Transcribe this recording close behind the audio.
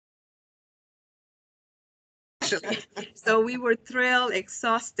actually. So we were thrilled,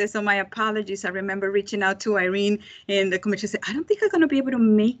 exhausted. So my apologies. I remember reaching out to Irene and the commission said, I don't think I'm going to be able to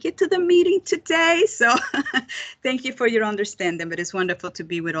make it to the meeting today. So thank you for your understanding, but it's wonderful to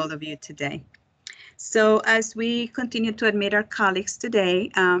be with all of you today. So as we continue to admit our colleagues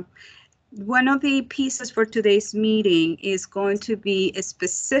today, one of the pieces for today's meeting is going to be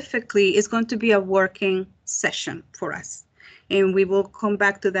a working session for us. And we will come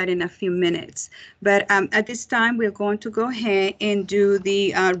back to that in a few minutes. But at this time, we're going to go ahead and do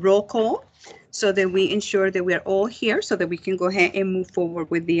the roll call so that we ensure that we're all here so that we can go ahead and move forward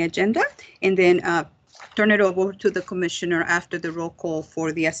with the agenda and then turn it over to the commissioner after the roll call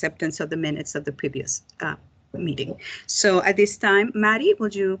for the acceptance of the minutes of the previous meeting. So at this time, Maddie,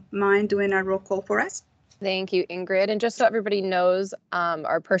 would you mind doing a roll call for us? Thank you, Ingrid. And just so everybody knows,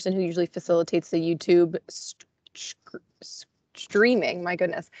 our person who usually facilitates the YouTube streaming, my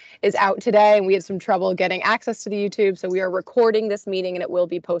goodness, is out today, and we had some trouble getting access to the YouTube. So we are recording this meeting and it will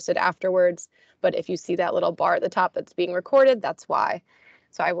be posted afterwards. But if you see that little bar at the top that's being recorded, that's why.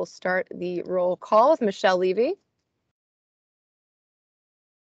 So I will start the roll call with Michelle Levy.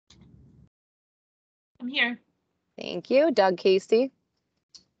 I'm here. Thank you. Doug Casey.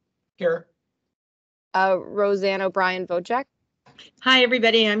 Here. Roseanne O'Brien Vojek. Hi,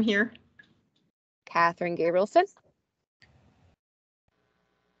 everybody. I'm here. Catherine Gabrielson.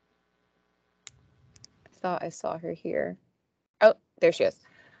 I thought I saw her here. Oh, there she is.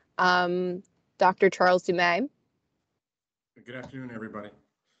 Dr. Charles Dumais. Good afternoon, everybody.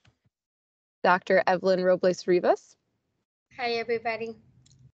 Dr. Evelyn Robles Rivas. Hi, everybody.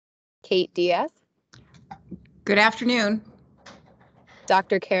 Kate Diaz. Good afternoon.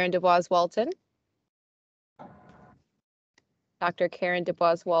 Dr. Karen DuBois Walton. Dr. Karen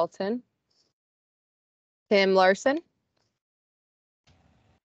DuBois Walton. Tim Larson.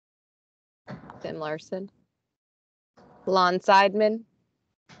 Tim Larson. Lon Seidman.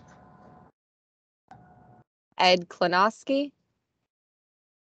 Ed Klonowski.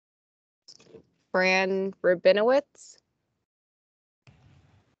 Fran Rabinowitz.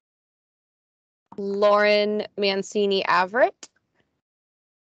 Lauren Mancini Averett.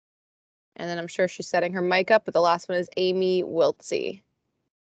 And then I'm sure she's setting her mic up, but the last one is Amy Wiltsey.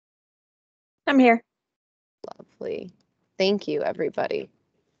 I'm here. Lovely. Thank you, everybody.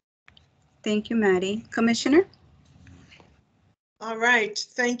 Thank you, Maddie. Commissioner? All right,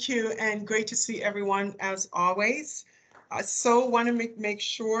 thank you, and great to see everyone as always. So want to make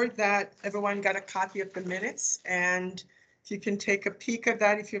sure that everyone got a copy of the minutes, and if you can take a peek at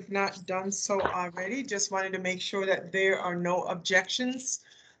that if you've not done so already. Just wanted to make sure that there are no objections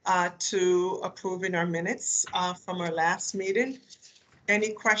to approving our minutes from our last meeting.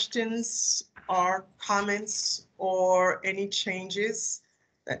 Any questions or comments or any changes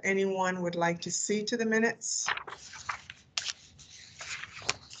that anyone would like to see to the minutes?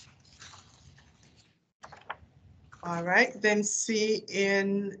 All right, then see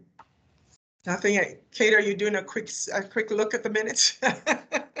in nothing. Kate, are you doing a quick look at the minutes?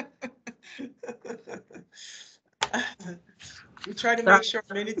 We try to make sure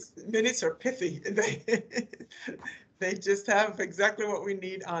minutes are pithy. They just have exactly what we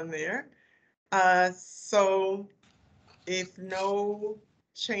need on there. So if no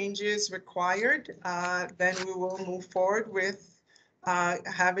changes required, then we will move forward with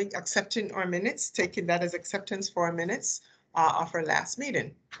accepting our minutes, taking that as acceptance for our minutes of our last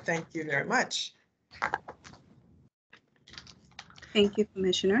meeting. Thank you very much. Thank you,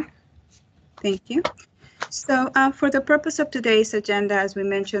 Commissioner. Thank you. So for the purpose of today's agenda, as we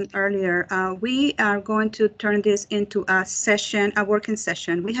mentioned earlier, we are going to turn this into a session, a working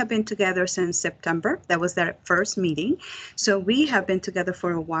session. We have been together since September. That was their first meeting. So we have been together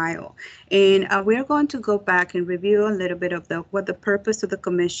for a while. And we're going to go back and review a little bit of what the purpose of the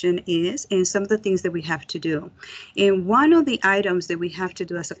commission is and some of the things that we have to do. And one of the items that we have to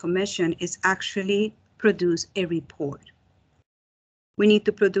do as a commission is actually produce a report. We need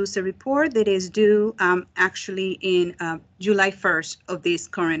to produce a report that is due actually in July 1st of this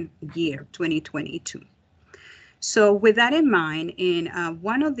current year, 2022. So with that in mind,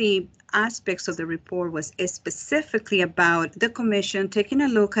 one of the aspects of the report was specifically about the commission taking a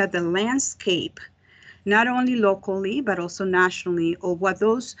look at the landscape, not only locally, but also nationally, of what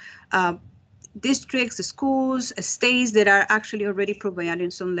those districts, schools, states that are actually already providing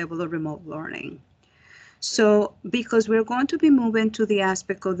some level of remote learning. So because we're going to be moving to the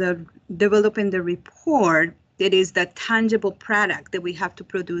aspect of developing the report, that is the tangible product that we have to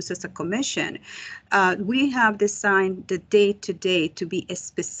produce as a commission, we have designed the day-to-day to be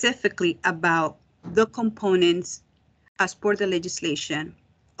specifically about the components as per the legislation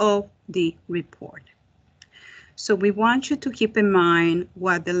of the report. So we want you to keep in mind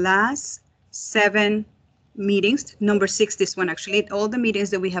what the last 7 meetings, number 6, this one actually, all the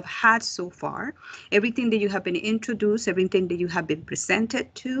meetings that we have had so far, everything that you have been introduced, everything that you have been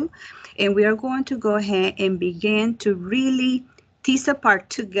presented to, and we are going to go ahead and begin to really tease apart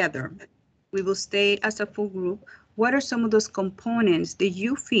together. We will stay as a full group. What are some of those components that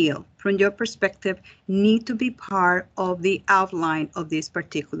you feel, from your perspective, need to be part of the outline of this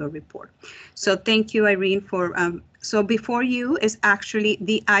particular report? So thank you, Irene, for, so before you is actually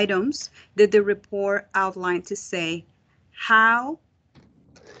the items that the report outlined to say how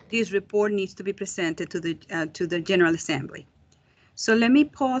this report needs to be presented to the General Assembly. So let me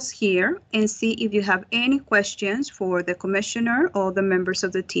pause here and see if you have any questions for the commissioner or the members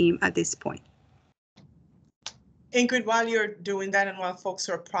of the team at this point. Ingrid, while you're doing that and while folks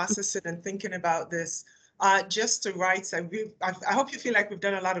are processing and thinking about this, just to write, I hope you feel like we've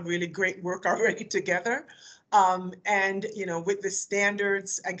done a lot of really great work already together. And, you know, with the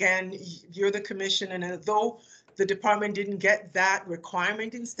standards, again, you're the commission, and although the department didn't get that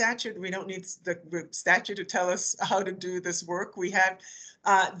requirement in statute, we don't need the statute to tell us how to do this work. We have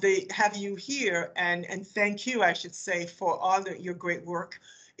have you here, and thank you, I should say, for all your great work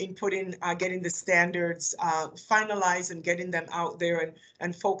in getting the standards finalized and getting them out there,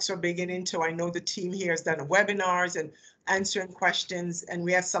 and folks are beginning to, I know the team here has done webinars and answering questions, and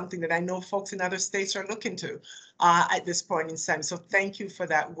we have something that I know folks in other states are looking to at this point in time. So thank you for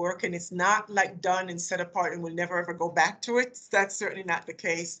that work, and it's not like done and set apart and we'll never ever go back to it. That's certainly not the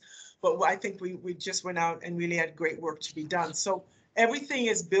case, but I think we just went out and really had great work to be done. So everything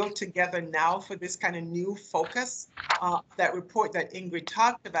is built together now for this kind of new focus, that report that Ingrid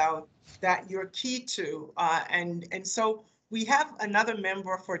talked about, that you're key to. And so we have another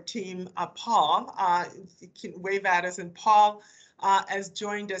member for team, Paul, you can wave at us, and Paul has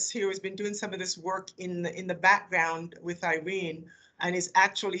joined us here. He's been doing some of this work in the background with Irene, and is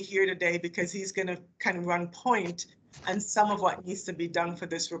actually here today because he's going to kind of run point and some of what needs to be done for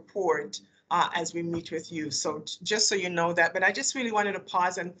this report. As we meet with you. So just so you know that, but I just really wanted to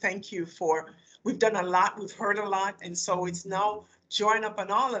pause and thank you we've done a lot, we've heard a lot, and so it's now join up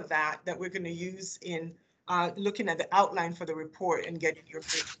on all of that we're going to use in looking at the outline for the report and getting your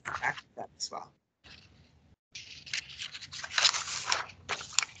feedback to that as well.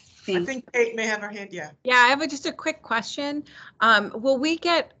 I think Kate may have her hand, yeah. Yeah, I have just a quick question. Will we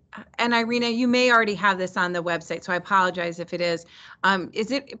get, and Irina, you may already have this on the website, so I apologize if it is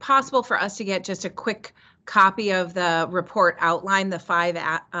it possible for us to get just a quick copy of the report outline, the 5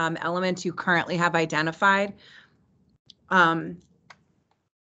 elements you currently have identified? I'm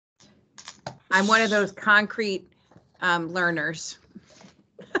one of those concrete learners.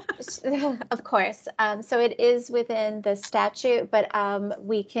 Of course. So it is within the statute, but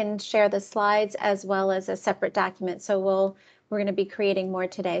we can share the slides as well as a separate document. So we're going to be creating more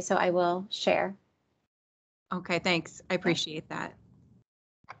today, so I will share. Okay, thanks. I appreciate that.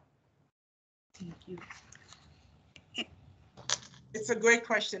 Thank you. It's a great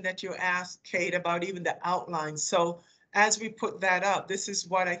question that you asked, Kate, about even the outline. So as we put that up, this is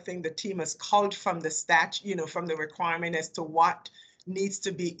what I think the team has culled from the statute, from the requirement as to what needs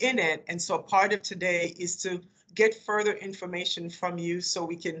to be in it. And so part of today is to get further information from you so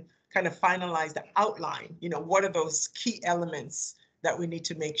we can kind of finalize the outline. What are those key elements that we need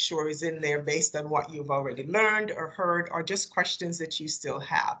to make sure is in there based on what you've already learned or heard, or just questions that you still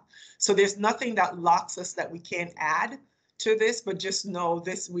have. So there's nothing that locks us that we can't add to this, but just know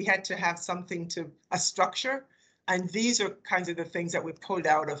this, we had to have something a structure. And these are kinds of the things that we pulled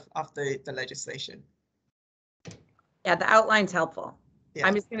out of the legislation. Yeah, the outline's helpful. Yeah.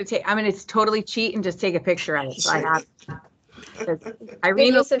 I'm going to totally cheat and just take a picture of it. So I have.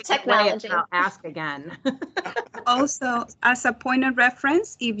 Irene will use technology. I'll ask again. Also, as a point of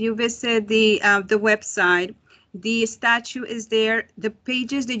reference, if you visit the website, the statute is there. The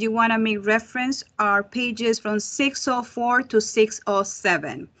pages that you want to make reference are pages from 604 to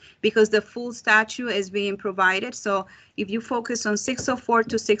 607, because the full statute is being provided. So if you focus on 604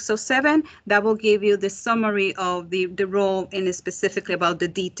 to 607, that will give you the summary of the role and specifically about the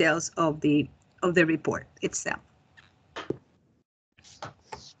details of the report itself.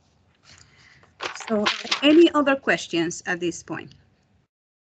 So any other questions at this point?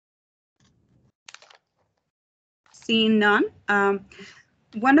 Seeing none,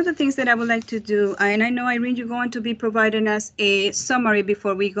 one of the things that I would like to do, and I know, Irene, you're going to be providing us a summary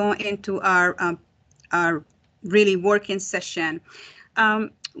before we go into our really working session.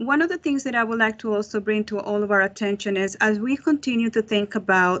 One of the things that I would like to also bring to all of our attention is as we continue to think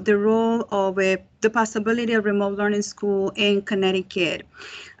about the role of the possibility of remote learning school in Connecticut,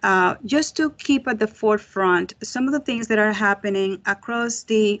 just to keep at the forefront some of the things that are happening across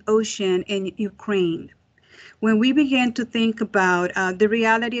the ocean in Ukraine. When we begin to think about the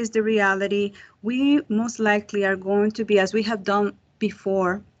reality is the reality, we most likely are going to be, as we have done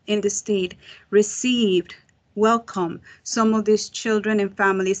before in the state, welcome some of these children and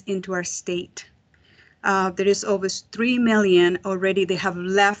families into our state. There is over 3 million already, they have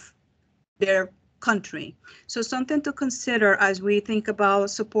left their country. So something to consider as we think about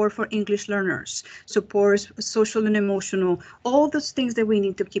support for English learners, support social and emotional, all those things that we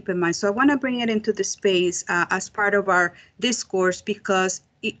need to keep in mind. So I want to bring it into the space as part of our discourse because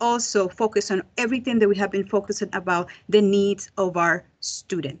it also focuses on everything that we have been focusing about the needs of our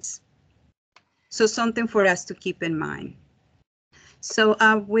students. So something for us to keep in mind. So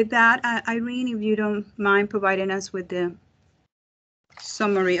with that, Irene, if you don't mind providing us with the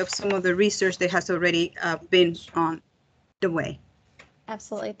summary of some of the research that has already been on the way.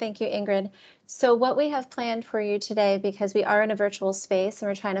 Absolutely. Thank you, Ingrid. So what we have planned for you today, because we are in a virtual space and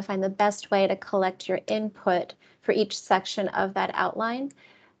we're trying to find the best way to collect your input for each section of that outline,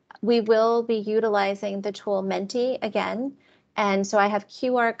 we will be utilizing the tool Menti again. And so I have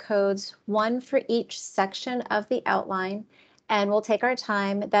QR codes, one for each section of the outline, and we'll take our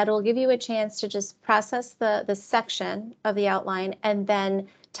time. That'll give you a chance to just process the section of the outline and then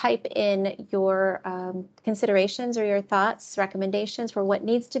type in your considerations or your thoughts, recommendations for what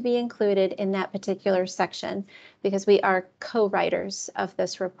needs to be included in that particular section, because we are co-writers of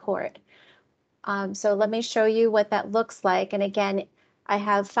this report. So let me show you what that looks like. And again, I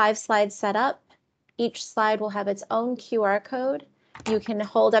have 5 slides set up. Each slide will have its own QR code. You can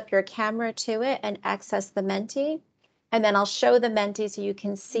hold up your camera to it and access the Menti. And then I'll show the Menti so you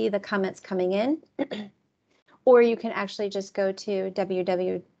can see the comments coming in. Or you can actually just go to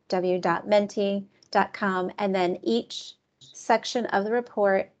www.menti.com, and then each section of the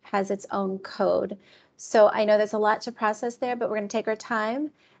report has its own code. So I know there's a lot to process there, but we're going to take our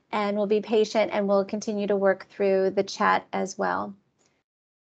time and we'll be patient and we'll continue to work through the chat as well.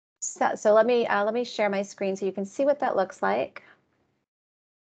 So let me share my screen so you can see what that looks like.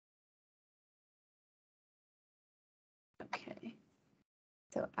 Okay,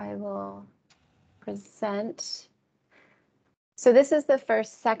 so I will present. So this is the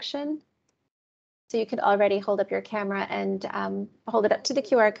first section. So you could already hold up your camera and hold it up to the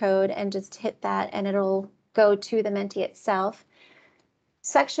QR code and just hit that and it'll go to the Menti itself.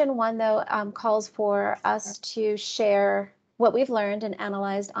 Section 1, though, calls for us to share what we've learned and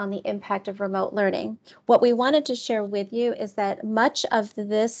analyzed on the impact of remote learning. What we wanted to share with you is that much of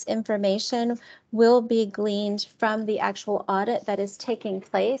this information will be gleaned from the actual audit that is taking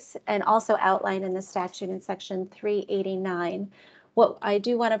place and also outlined in the statute in section 389. What I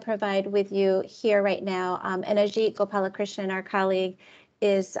do want to provide with you here right now, and Ajit Gopalakrishnan, our colleague,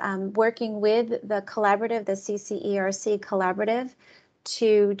 is working with the collaborative, the CCERC collaborative,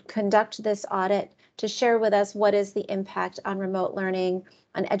 to conduct this audit, to share with us what is the impact on remote learning,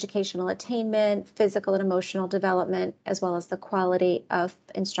 on educational attainment, physical and emotional development, as well as the quality of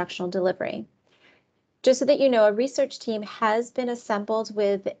instructional delivery. Just so that you know, a research team has been assembled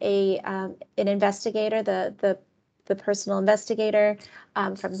with an investigator, the personal investigator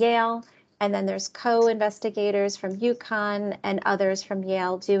from Yale, and then there's co-investigators from UConn and others from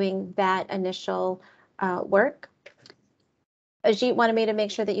Yale doing that initial work. Ajit wanted me to make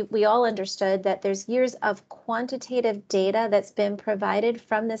sure that we all understood that there's years of quantitative data that's been provided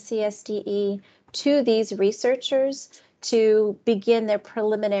from the CSDE to these researchers to begin their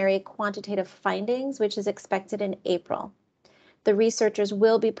preliminary quantitative findings, which is expected in April. The researchers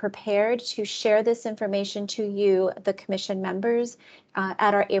will be prepared to share this information to you, the commission members,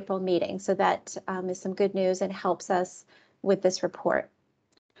 at our April meeting. So that is some good news and helps us with this report.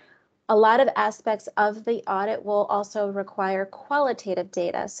 A lot of aspects of the audit will also require qualitative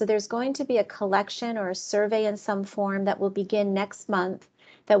data. So there's going to be a collection or a survey in some form that will begin next month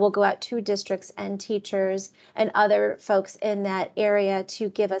that will go out to districts and teachers and other folks in that area to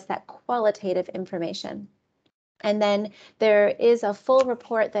give us that qualitative information. And then there is a full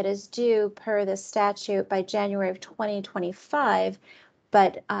report that is due per the statute by January of 2025.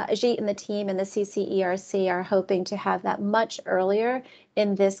 But Ajit and the team and the CCERC are hoping to have that much earlier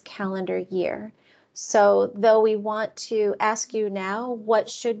in this calendar year. So though we want to ask you now what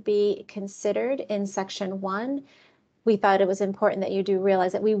should be considered in section 1, we thought it was important that you do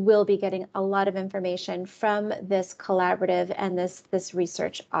realize that we will be getting a lot of information from this collaborative and this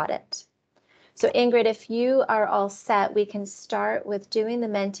research audit. So Ingrid, if you are all set, we can start with doing the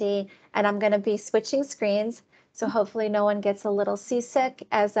Menti, and I'm going to be switching screens. So hopefully no one gets a little seasick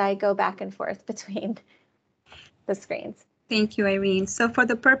as I go back and forth between the screens. Thank you, Irene. So for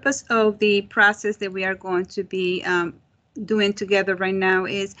the purpose of the process that we are going to be doing together right now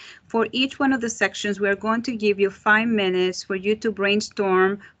is for each one of the sections, we're going to give you 5 minutes for you to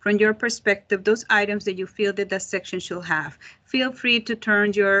brainstorm from your perspective those items that you feel that that section should have. Feel free to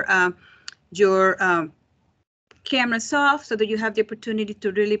turn your cameras off so that you have the opportunity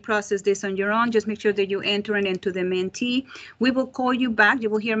to really process this on your own. Just make sure that you enter it into the Menti. We will call you back.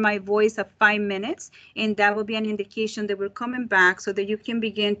 You will hear my voice at 5 minutes, and that will be an indication that we're coming back so that you can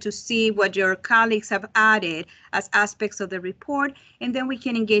begin to see what your colleagues have added as aspects of the report, and then we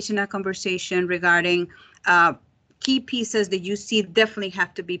can engage in a conversation regarding key pieces that you see definitely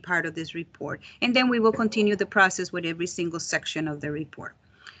have to be part of this report. And then we will continue the process with every single section of the report.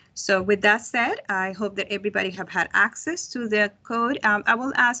 So with that said, I hope that everybody have had access to the code. I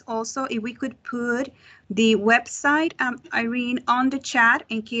will ask also if we could put the website, Irene, on the chat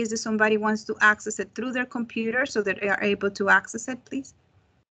in case somebody wants to access it through their computer so that they are able to access it, please.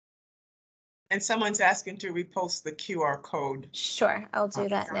 And someone's asking to repost the QR code. Sure, I'll do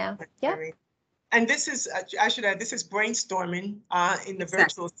that now. Yeah. And this is, I should add, this is brainstorming in the Exactly.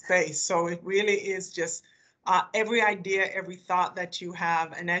 virtual space. So it really is just every idea, every thought that you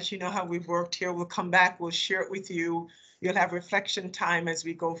have. And as you know how we've worked here, we'll come back, we'll share it with you. You'll have reflection time as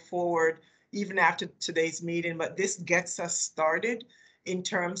we go forward, even after today's meeting. But this gets us started in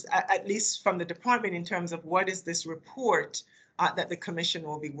terms, at least from the department, in terms of what is this report that the commission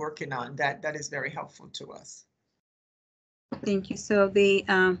will be working on. That is very helpful to us. Thank you. So the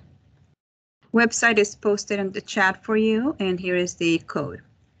website is posted in the chat for you, and here is the code.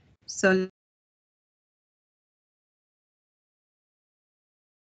 So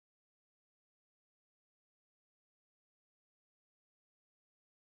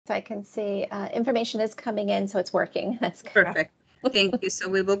So I can see information is coming in, so it's working. That's correct. perfect. Thank you. So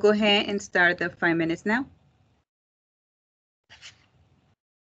we will go ahead and start the 5 minutes now.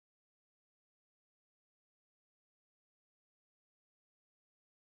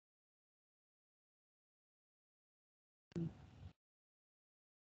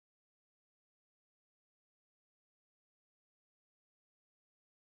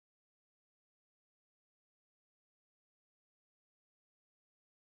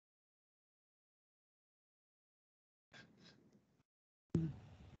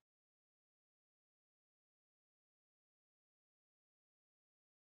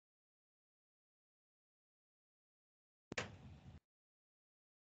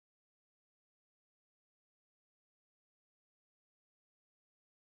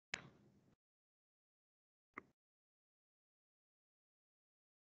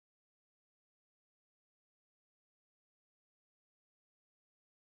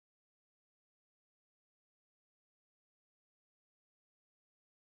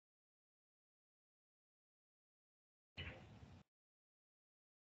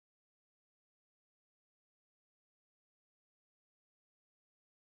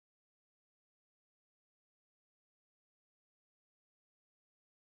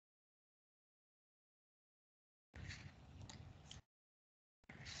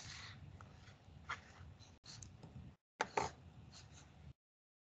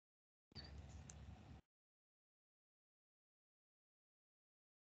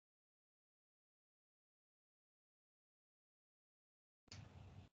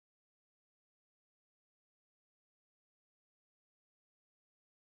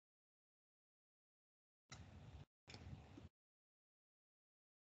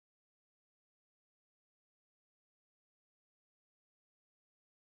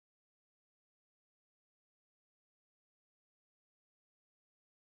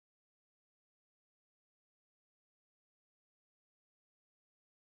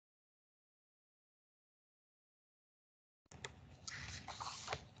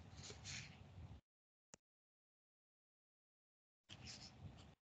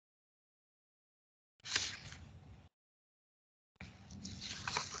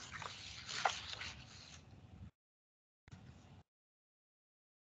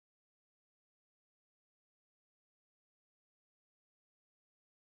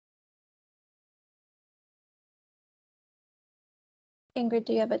 Ingrid,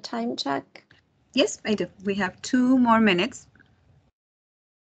 do you have a time check? Yes, I do. We have 2 more minutes.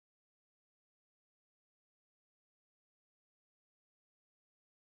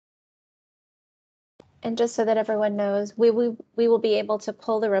 And just so that everyone knows, we will be able to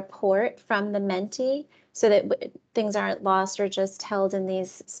pull the report from the Menti so that things aren't lost or just held in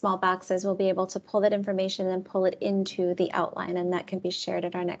these small boxes. We'll be able to pull that information and pull it into the outline, and that can be shared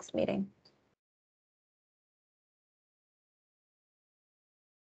at our next meeting.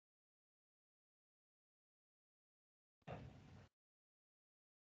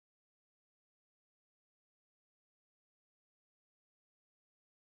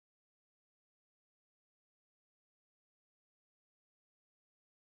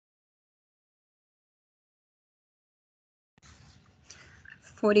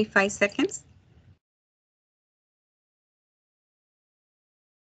 Forty-five seconds.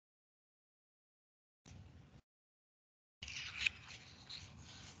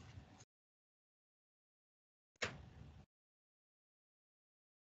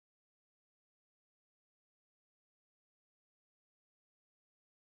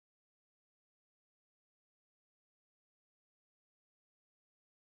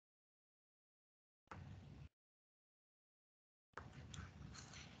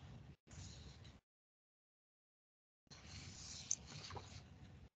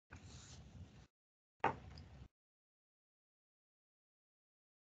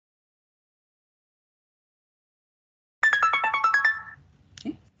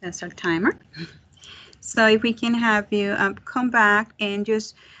 Okay, that's our timer. So if we can have you come back and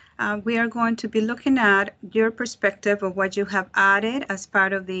just, we are going to be looking at your perspective of what you have added as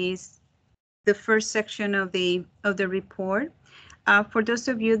part of the first section of the report. For those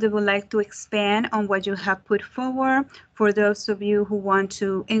of you that would like to expand on what you have put forward, for those of you who want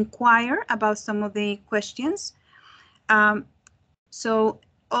to inquire about some of the questions. So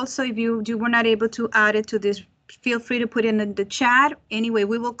also, if you were not able to add it to this, feel free to put it in the chat. Anyway,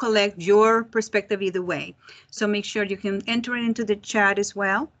 we will collect your perspective either way. So make sure you can enter it into the chat as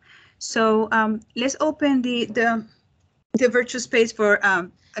well. So let's open the virtual space for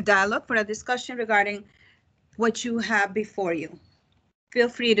a dialogue, for a discussion regarding what you have before you. Feel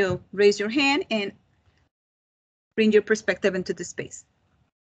free to raise your hand and bring your perspective into the space.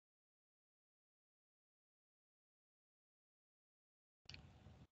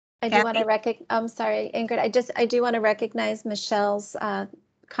 I do want to recognize, I'm sorry, Ingrid, I do want to recognize Michelle's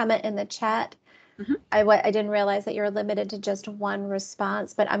comment in the chat. Mhm. I didn't realize that you're limited to just one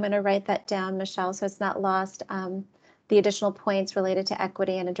response, but I'm going to write that down, Michelle, so it's not lost. The additional points related to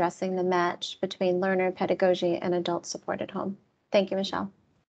equity and addressing the match between learner pedagogy and adult support at home. Thank you, Michelle.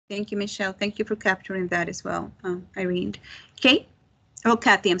 Thank you, Michelle. Thank you for capturing that as well, Irene. Kate? Oh,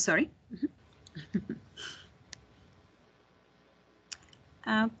 Kathy, I'm sorry.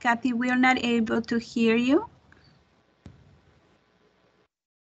 Kathy, we are not able to hear you.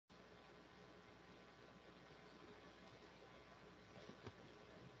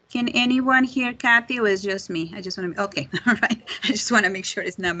 Can anyone hear Kathy, or is it just me? I just want to, okay, all right. I just want to make sure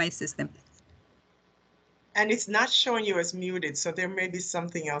it's not my system. And it's not showing you as muted, so there may be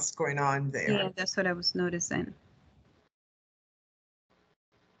something else going on there. Yeah, that's what I was noticing.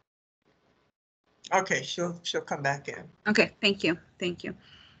 Okay, she'll come back in. Okay, thank you. Thank you.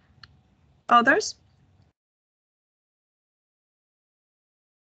 Others?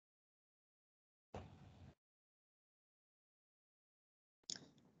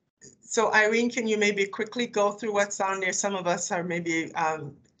 So Irene, can you maybe quickly go through what's on there? Some of us are maybe a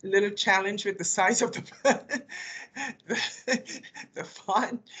little challenged with the size of the, the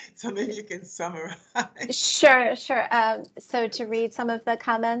font, so maybe you can summarize. Sure. So to read some of the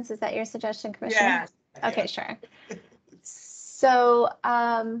comments, is that your suggestion, Commissioner? Yeah. Okay, sure. So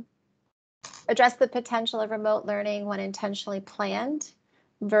address the potential of remote learning when intentionally planned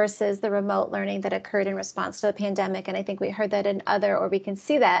versus the remote learning that occurred in response to the pandemic. And I think we heard that in other, or we can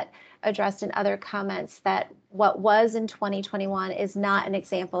see that addressed in other comments, that what was in 2021 is not an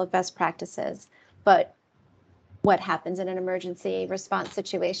example of best practices, but what happens in an emergency response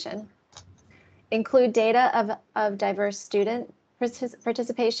situation. Include data of diverse student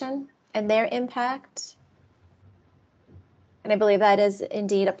participation and their impact. And I believe that is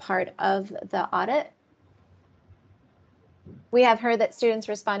indeed a part of the audit. We have heard that students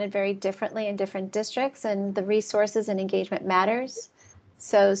responded very differently in different districts, and the resources and engagement matters.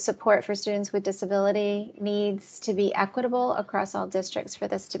 So support for students with disability needs to be equitable across all districts for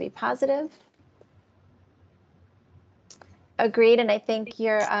this to be positive. Agreed, and I think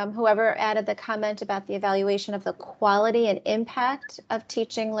your whoever added the comment about the evaluation of the quality and impact of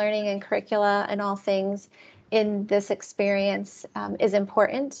teaching, learning, and curricula and all things in this experience is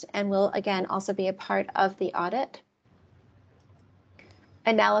important and will again also be a part of the audit.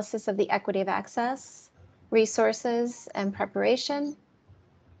 Analysis of the equity of access, resources, and preparation.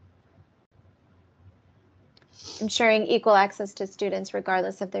 ensuring equal access to students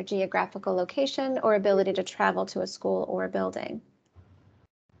regardless of their geographical location or ability to travel to a school or a building.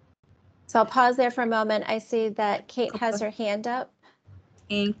 So I'll pause there for a moment. I see that Kate has her hand up.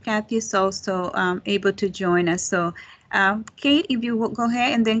 And Kathy is also able to join us. So Kate, if you will go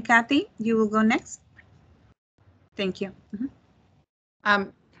ahead, and then Kathy, you will go next. Thank you.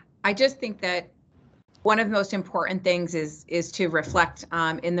 I just think that one of the most important things is to reflect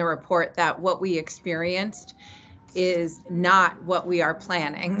in the report that what we experienced is not what we are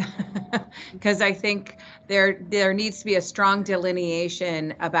planning. Because I think there needs to be a strong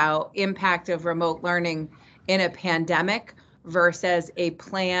delineation about impact of remote learning in a pandemic versus a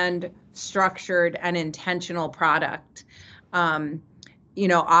planned, structured, and intentional product.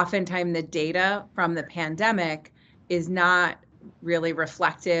 Oftentimes the data from the pandemic is not really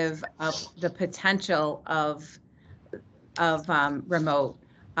reflective of the potential of remote.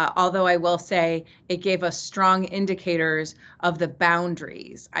 Although I will say it gave us strong indicators of the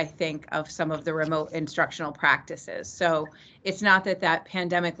boundaries, I think, of some of the remote instructional practices. So it's not that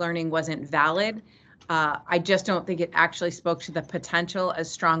pandemic learning wasn't valid. I just don't think it actually spoke to the potential as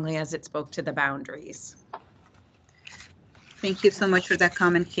strongly as it spoke to the boundaries. Thank you so much for that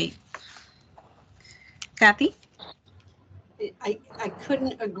comment, Kate. Kathy? I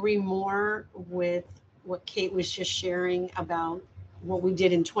couldn't agree more with what Kate was just sharing about what we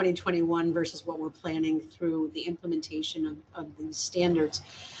did in 2021 versus what we're planning through the implementation of these standards.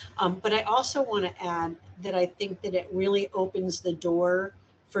 But I also want to add that I think that it really opens the door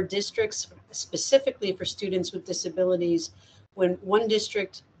for districts, specifically for students with disabilities, when one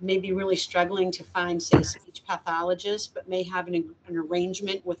district may be really struggling to find, say, a speech pathologist, but may have an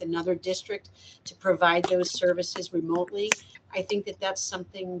arrangement with another district to provide those services remotely. I think that that's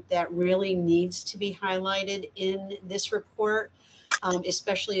something that really needs to be highlighted in this report,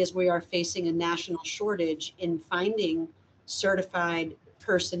 especially as we are facing a national shortage in finding certified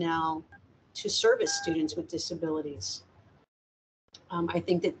personnel to service students with disabilities. I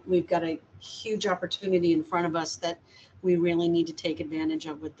think that we've got a huge opportunity in front of us that we really need to take advantage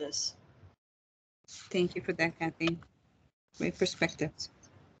of with this. Thank you for that, Kathy. Great perspectives.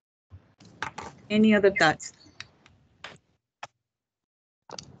 Any other thoughts?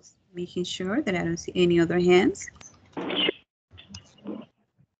 Making sure that I don't see any other hands.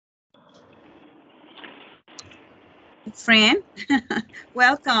 Fran,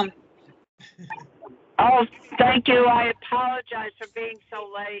 welcome. Oh, thank you. I apologize for being so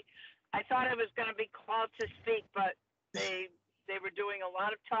late. I thought I was going to be called to speak, but they were doing a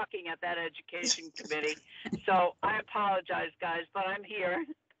lot of talking at that education committee. So I apologize, guys, but I'm here.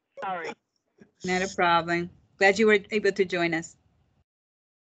 Sorry. Not a problem. Glad you were able to join us.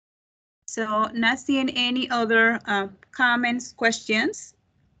 So not seeing any other comments, questions,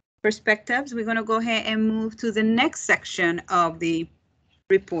 perspectives, we're going to go ahead and move to the next section of the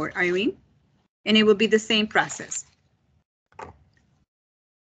report, Irene, and it will be the same process.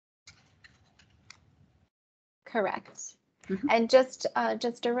 Correct. And just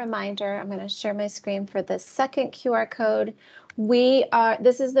a reminder, I'm going to share my screen for the second QR code.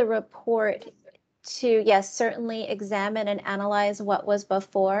 This is the report to, yes, certainly examine and analyze what was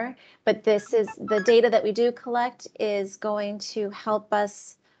before, but this is the data that we do collect is going to help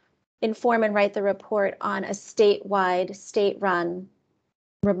us inform and write the report on a statewide, state-run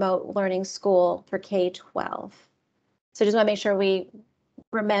remote learning school for K-12. So just want to make sure we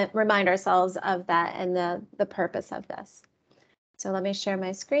remind ourselves of that and the purpose of this. So let me share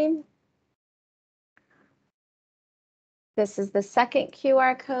my screen. This is the second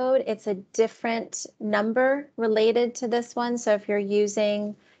QR code. It's a different number related to this one. So if you're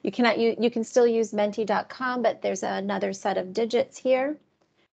using, you can still use menti.com, but there's another set of digits here.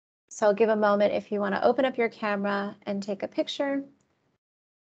 So I'll give a moment if you want to open up your camera and take a picture.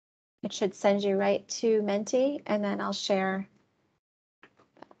 It should send you right to Menti, and then I'll share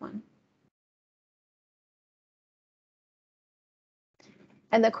that one.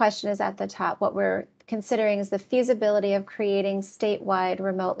 And the question is at the top. What we're considering is the feasibility of creating statewide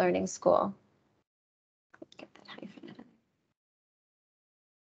remote learning school. Get that hyphenated.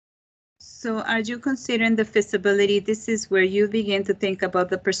 So are you considering the feasibility? This is where you begin to think about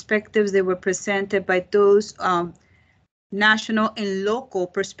the perspectives that were presented by those national and local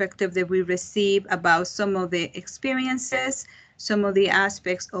perspective that we receive about some of the experiences, some of the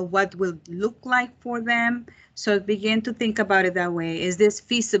aspects of what will look like for them. So begin to think about it that way. Is this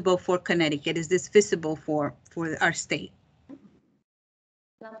feasible for Connecticut? Is this feasible for our state?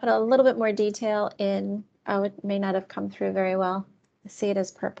 I'll put a little bit more detail in. Oh, it may not have come through very well. I see it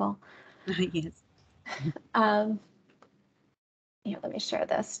as purple. Yes. Here, let me share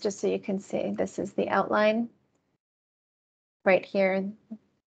this just so you can see. This is the outline. right here,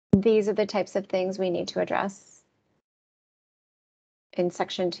 these are the types of things we need to address in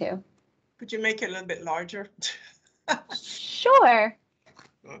section 2. Could you make it a little bit larger? Sure.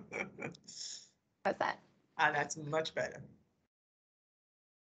 How's that? That's much better.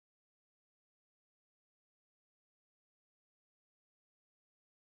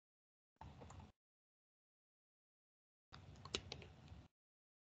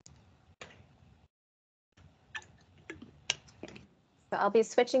 So I'll be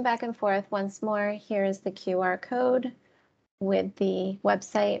switching back and forth once more. Here's the QR code with the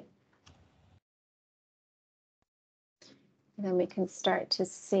website. And then we can start to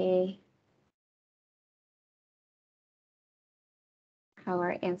see how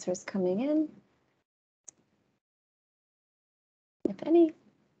our answers coming in, if any.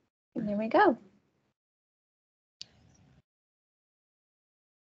 And there we go.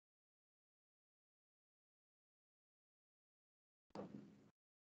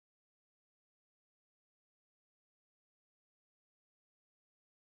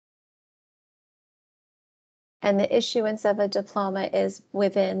 And the issuance of a diploma is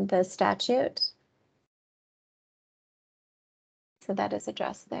within the statute. So that is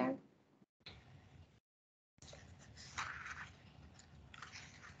addressed there.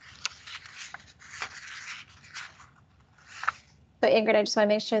 So Ingrid, I just want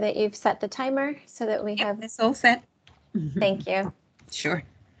to make sure that you've set the timer so that we have. It's all set. Thank you. Sure.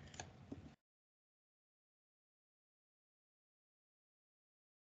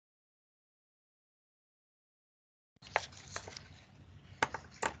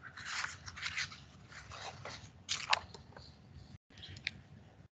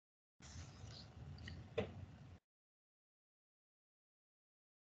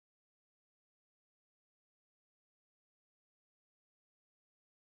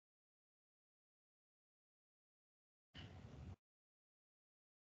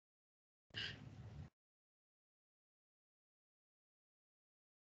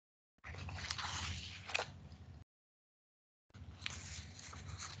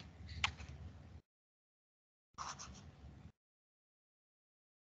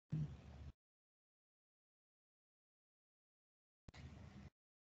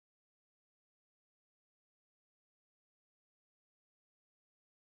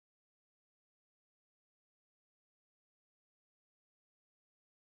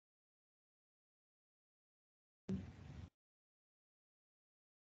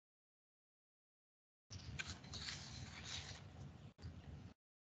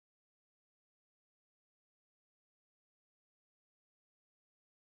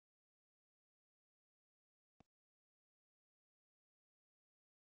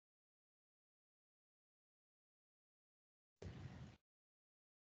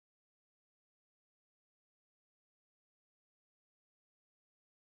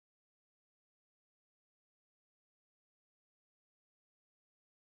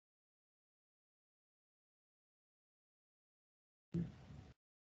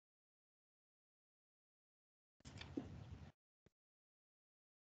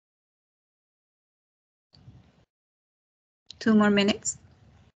 Two more minutes.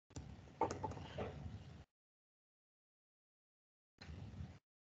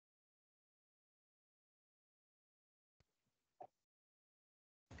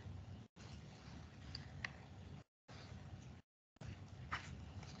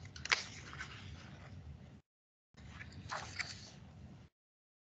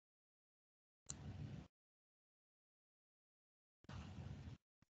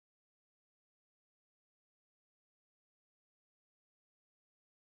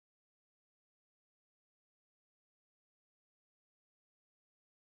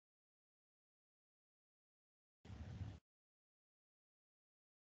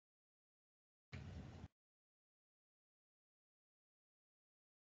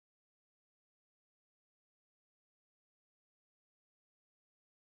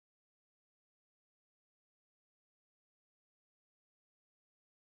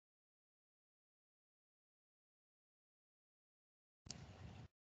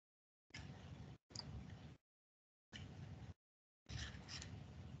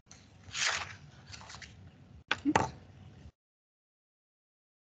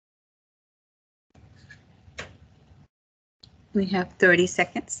 We have 30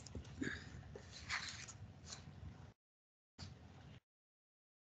 seconds.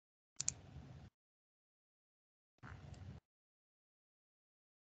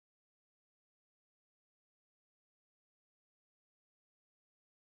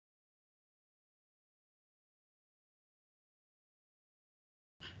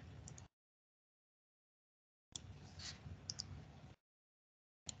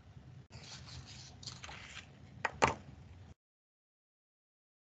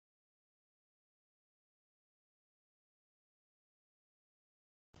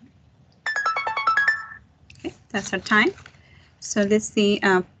 That's our time. So let's see.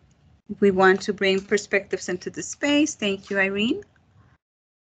 We want to bring perspectives into the space. Thank you, Irene.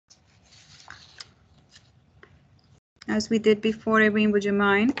 As we did before, Irene, would you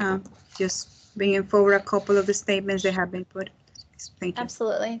mind just bringing forward a couple of the statements that have been put? Thank you.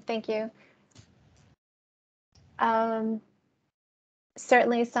 Absolutely. Thank you.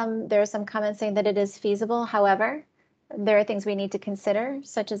 Certainly there are some comments saying that it is feasible. However, there are things we need to consider,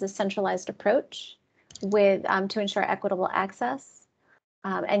 such as a centralized approach with to ensure equitable access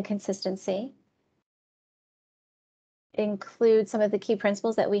and consistency. Include some of the key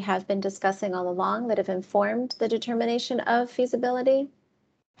principles that we have been discussing all along that have informed the determination of feasibility.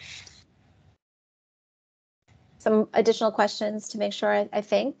 Some additional questions to make sure, I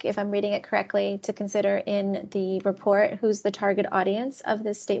think, if I'm reading it correctly, to consider in the report: who's the target audience of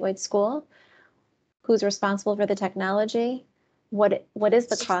this statewide school? Who's responsible for the technology? What is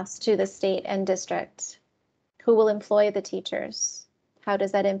the cost to the state and district? Who will employ the teachers? How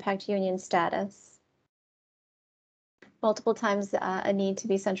does that impact union status? Multiple times a need to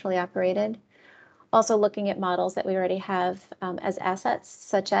be centrally operated. Also looking at models that we already have as assets,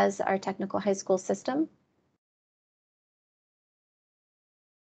 such as our technical high school system.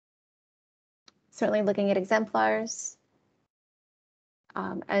 Certainly looking at exemplars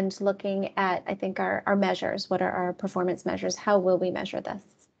and looking at, I think, our measures. What are our performance measures? How will we measure this?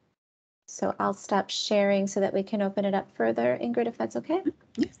 So I'll stop sharing so that we can open it up further. Ingrid, if that's okay?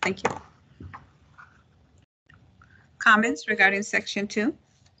 Yes, thank you. Comments regarding section 2,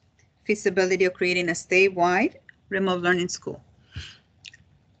 feasibility of creating a statewide remote learning school.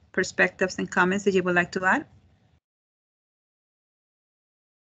 Perspectives and comments that you would like to add?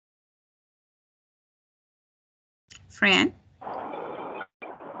 Fran?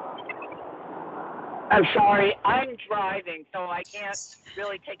 I'm sorry, I'm driving, so I can't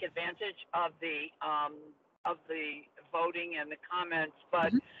really take advantage of the voting and the comments,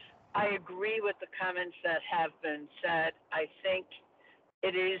 but I agree with the comments that have been said. I think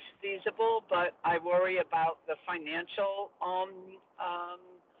it is feasible, but I worry about the financial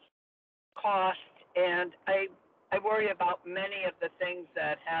cost, and I worry about many of the things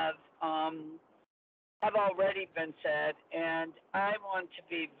that have already been said, and I want to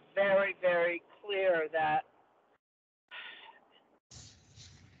be very, very clear that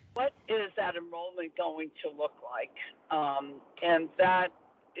what is that enrollment going to look like? And that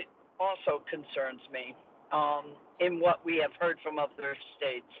it also concerns me in what we have heard from other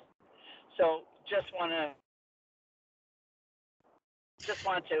states. So just want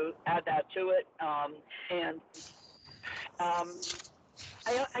to add that to it. I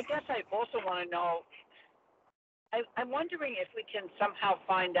guess I also want to know, I'm wondering if we can somehow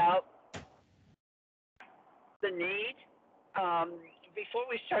find out the need before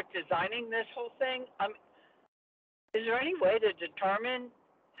we start designing this whole thing. Is there any way to determine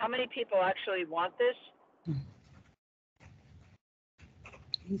how many people actually want this?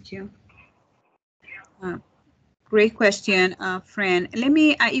 Thank you. Great question, Fran. Let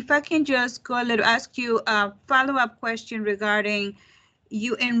me, if I can just go a little, ask you a follow-up question regarding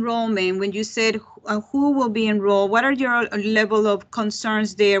you enrollment. When you said who will be enrolled, what are your level of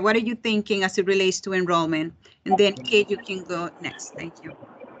concerns there? What are you thinking as it relates to enrollment? And then Kate, you can go next. Thank you.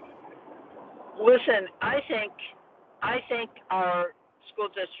 Listen, I think our school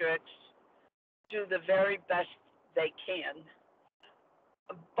districts do the very best they can.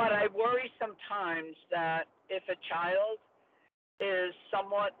 But I worry sometimes that if a child is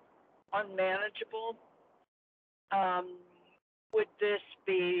somewhat unmanageable, would this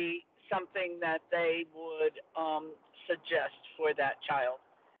be something that they would suggest for that child?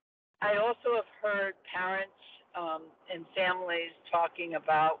 I also have heard parents and families talking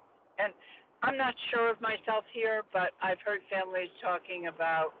about, and I'm not sure of myself here, but I've heard families talking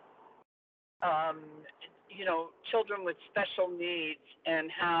about children with special needs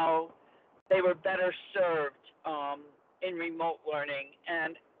and how they were better served in remote learning.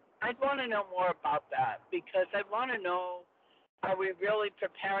 And I'd want to know more about that, because I want to know, are we really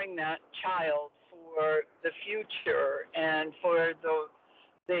preparing that child for the future and for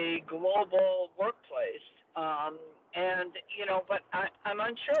the global workplace? But I'm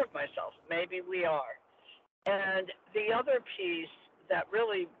unsure of myself. Maybe we are. And the other piece that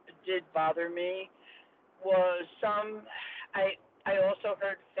really did bother me was I also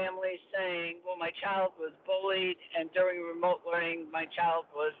heard families saying, well, my child was bullied, and during remote learning, my child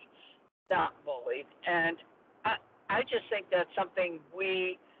was not bullied. And I just think that's something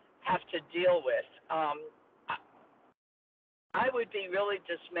we have to deal with. I would be really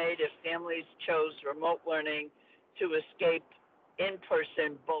dismayed if families chose remote learning to escape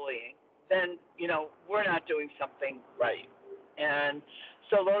in-person bullying. then, we're not doing something right. And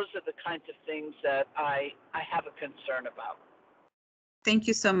so those are the kinds of things that I have a concern about. Thank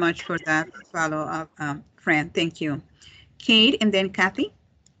you so much for that follow-up, Fran. Thank you. Kate and then Kathy.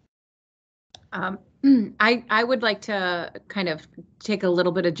 I would like to kind of take a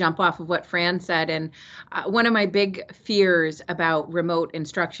little bit of jump off of what Fran said. And one of my big fears about remote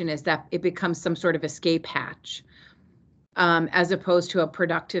instruction is that it becomes some sort of escape hatch, as opposed to a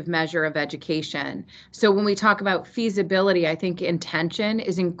productive measure of education. So when we talk about feasibility, I think intention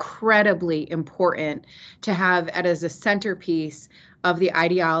is incredibly important to have as a centerpiece of the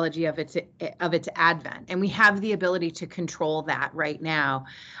ideology of its advent. And we have the ability to control that right now.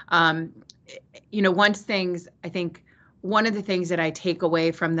 One of the things that I take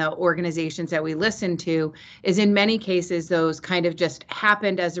away from the organizations that we listen to is in many cases, those kind of just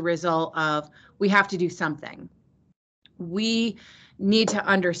happened as a result of, we have to do something. We need to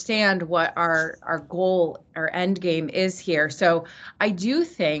understand what our goal, our end game is here. So I do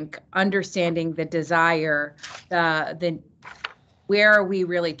think understanding the desire, the where are we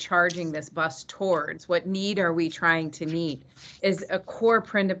really charging this bus towards? What need are we trying to meet is a core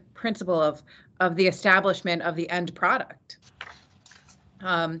principle of the establishment of the end product.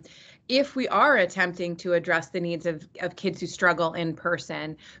 If we are attempting to address the needs of kids who struggle in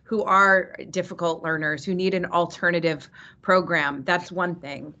person, who are difficult learners, who need an alternative program, that's one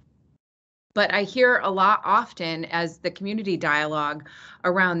thing. But I hear a lot often as the community dialogue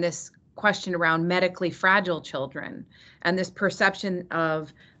around this question around medically fragile children and this perception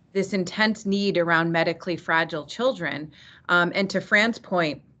of this intense need around medically fragile children. And to Fran's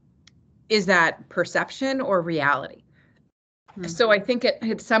point, is that perception or reality? Mm-hmm. So I think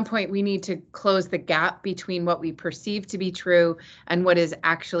at some point we need to close the gap between what we perceive to be true and what is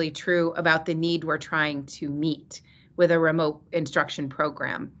actually true about the need we're trying to meet with a remote instruction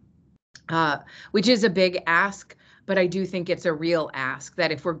program, which is a big ask. But I do think it's a real ask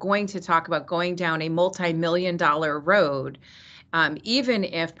that if we're going to talk about going down a multi-million-dollar road, even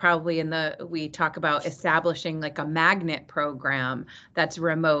if probably we talk about establishing like a magnet program that's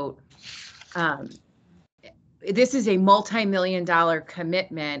remote, this is a multi-million-dollar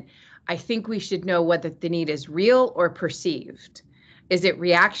commitment. I think we should know whether the need is real or perceived. Is it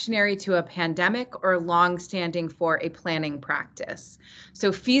reactionary to a pandemic or longstanding for a planning practice?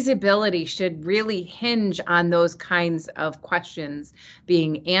 So feasibility should really hinge on those kinds of questions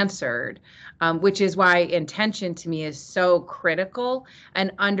being answered, which is why intention to me is so critical,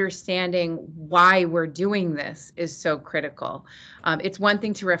 and understanding why we're doing this is so critical. It's one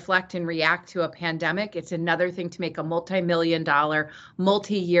thing to reflect and react to a pandemic. It's another thing to make a multi-million-dollar,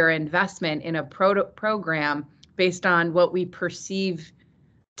 multi-year investment in a program based on what we perceive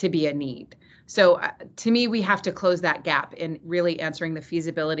to be a need. So to me, we have to close that gap in really answering the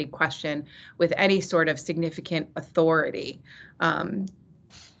feasibility question with any sort of significant authority. That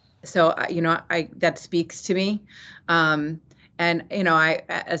speaks to me. As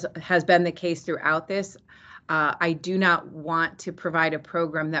has been the case throughout this, I do not want to provide a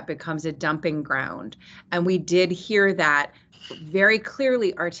program that becomes a dumping ground. And we did hear that very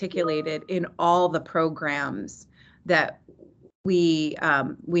clearly articulated in all the programs that we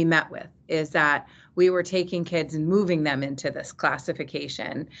met with, is that we were taking kids and moving them into this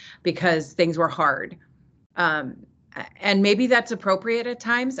classification because things were hard. And maybe that's appropriate at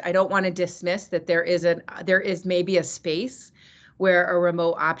times. I don't want to dismiss that there is maybe a space where a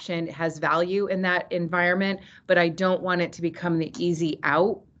remote option has value in that environment, but I don't want it to become the easy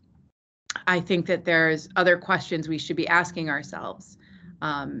out. I think that there's other questions we should be asking ourselves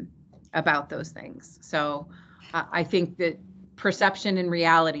about those things. So I think that perception and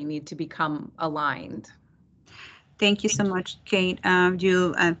reality need to become aligned. Thank you so much, Kate.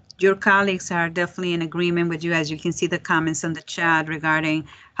 Your colleagues are definitely in agreement with you, as you can see the comments on the chat regarding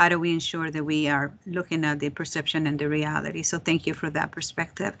how do we ensure that we are looking at the perception and the reality. So thank you for that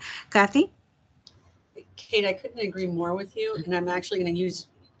perspective. Kathy? Kate, I couldn't agree more with you. And I'm actually going to use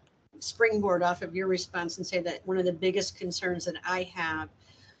springboard off of your response and say that one of the biggest concerns that I have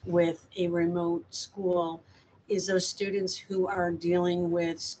with a remote school is those students who are dealing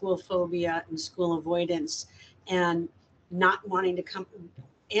with school phobia and school avoidance and not wanting to come,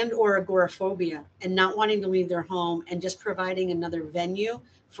 and or agoraphobia, and not wanting to leave their home, and just providing another venue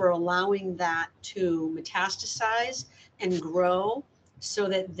for allowing that to metastasize and grow so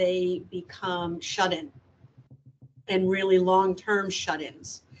that they become shut-in and really long-term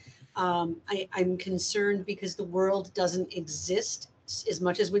shut-ins. I'm concerned because the world doesn't exist as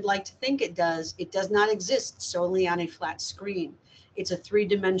much as we'd like to think it does. It does not exist solely on a flat screen. It's a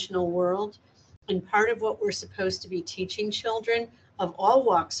three-dimensional world. And part of what we're supposed to be teaching children of all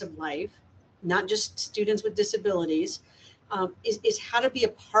walks of life, not just students with disabilities, is how to be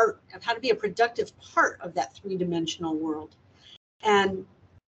a productive part of that three-dimensional world. And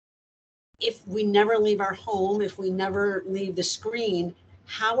if we never leave our home, if we never leave the screen,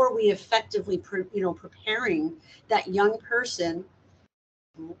 how are we effectively preparing that young person,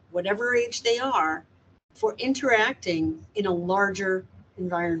 whatever age they are, for interacting in a larger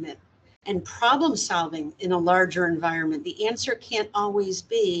environment and problem solving in a larger environment? The answer can't always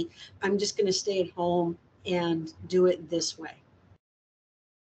be, I'm just going to stay at home and do it this way.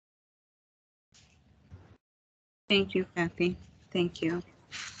 Thank you, Kathy. Thank you.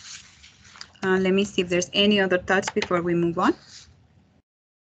 Let me see if there's any other thoughts before we move on.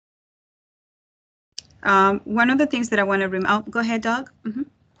 One of the things that I want to go ahead, Doug. Mm-hmm.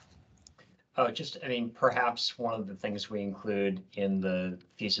 I mean, perhaps one of the things we include in the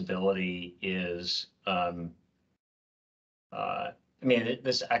feasibility is, I mean,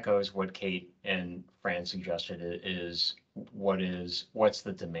 this echoes what Kate and Fran suggested, is what's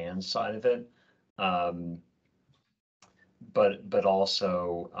the demand side of it, but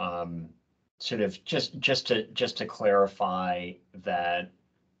also sort of just to clarify that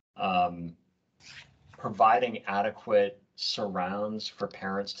providing adequate surrounds for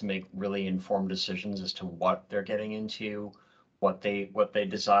parents to make really informed decisions as to what they're getting into, what they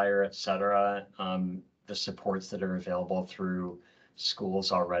desire, et cetera. The supports that are available through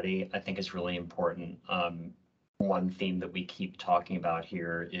schools already, I think, is really important. One theme that we keep talking about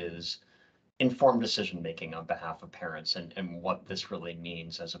here is informed decision making on behalf of parents, and what this really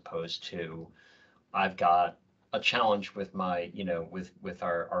means, as opposed to, I've got a challenge with my, with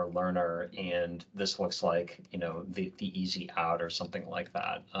our learner, and this looks like, the easy out or something like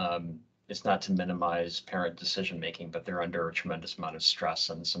that. It's not to minimize parent decision making, but they're under a tremendous amount of stress,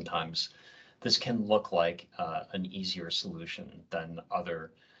 and sometimes this can look like an easier solution than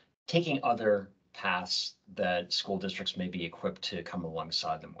taking other paths that school districts may be equipped to come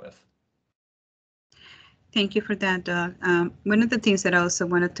alongside them with. Thank you for that, Doug. One of the things that I also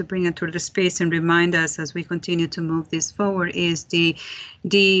wanted to bring into the space and remind us as we continue to move this forward is the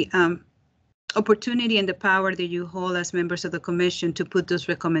opportunity and the power that you hold as members of the commission to put those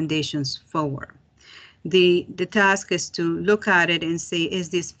recommendations forward. The task is to look at it and say, is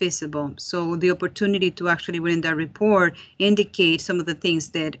this feasible? So the opportunity to actually, within that report, indicate some of the things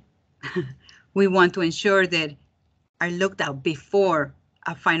that we want to ensure that are looked at before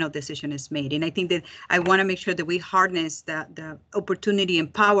a final decision is made. And I think that I want to make sure that we harness the opportunity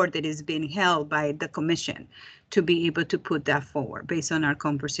and power that is being held by the commission to be able to put that forward based on our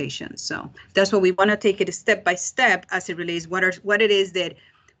conversations. So that's what we want to take it step by step as it relates what it is that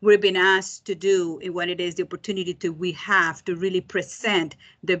we've been asked to do, and what it is the opportunity we have to really present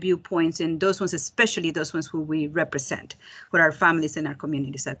the viewpoints, and those ones, especially those ones who we represent with our families and our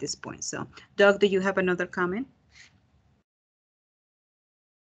communities at this point. So Doug, do you have another comment?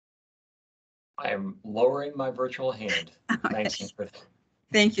 I am lowering my virtual hand. Thanks, Ingrid.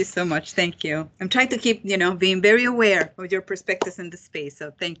 Thank you so much. Thank you. I'm trying to keep, being very aware of your perspectives in the space.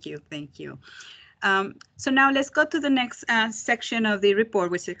 So thank you. Thank you. So now let's go to the next section of the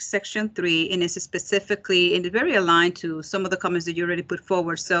report, which is section 3, and it's specifically and very aligned to some of the comments that you already put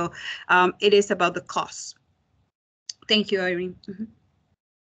forward. So it is about the costs. Thank you, Irene. Mm-hmm.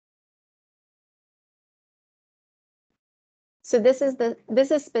 So this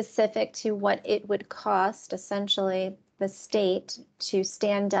is specific to what it would cost, essentially, the state to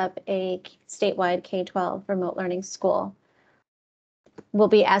stand up a statewide K-12 remote learning school. We'll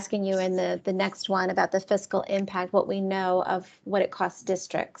be asking you in the next one about the fiscal impact, what we know of what it costs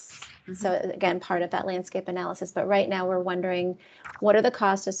districts. Mm-hmm. So again, part of that landscape analysis. But right now we're wondering, what are the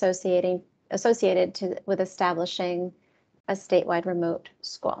costs associated with establishing a statewide remote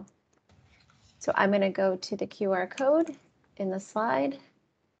school? So I'm going to go to the QR code in the slide.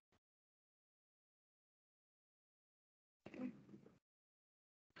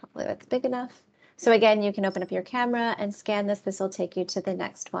 Hopefully that's big enough. So again, you can open up your camera and scan this. This will take you to the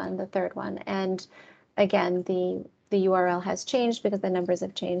next one, the third one. And again, the URL has changed because the numbers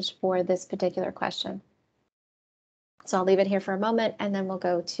have changed for this particular question. So I'll leave it here for a moment, and then we'll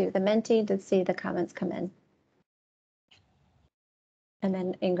go to the Menti to see the comments come in. And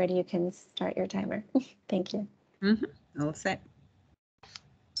then Ingrid, you can start your timer. Thank you. Mm-hmm. All set.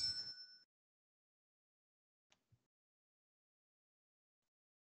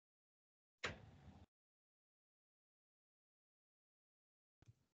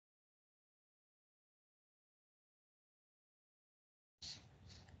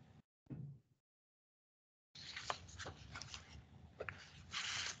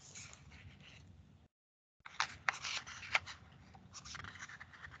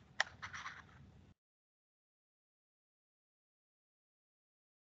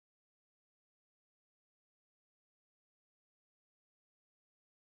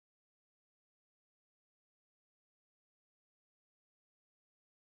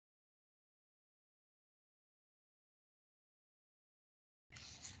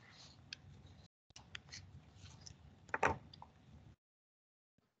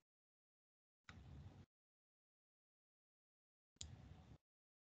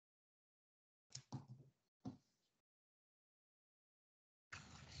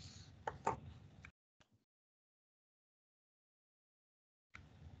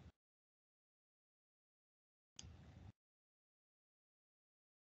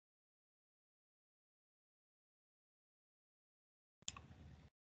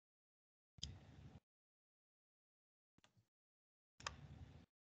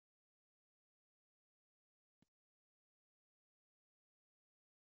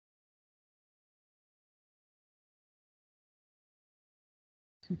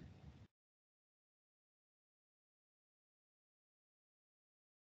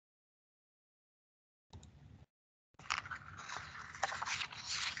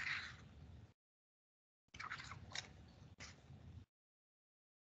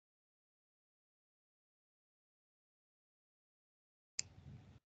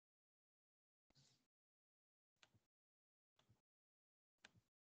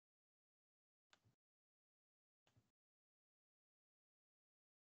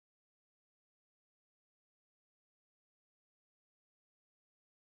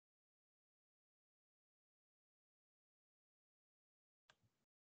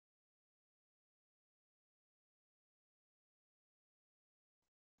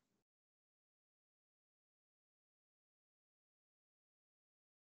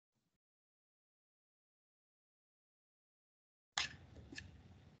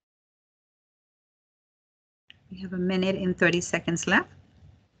 We have a minute and 30 seconds left.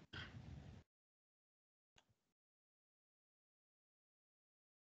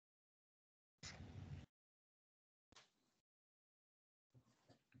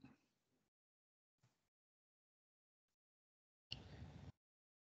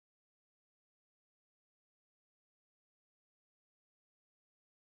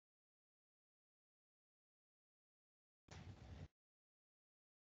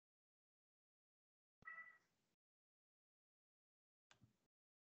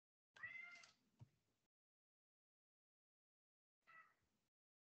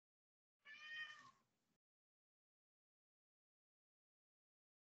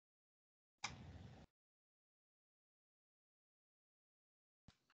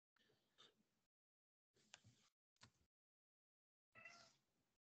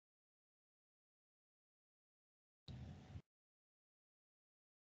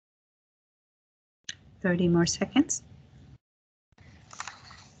 Thirty more seconds.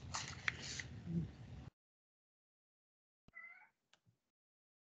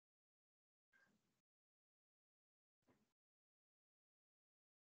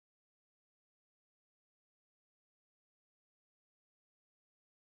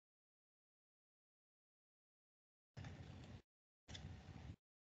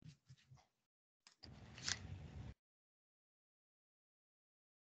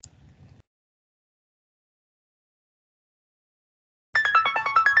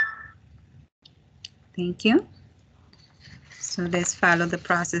 Thank you. So let's follow the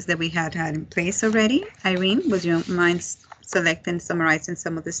process that we had in place already. Irene, would you mind selecting, summarizing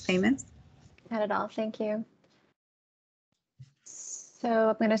some of the statements? Not at all, thank you. So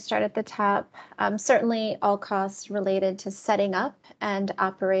I'm going to start at the top. Certainly all costs related to setting up and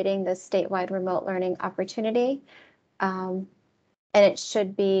operating the statewide remote learning opportunity. And it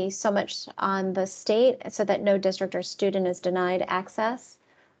should be so much on the state so that no district or student is denied access.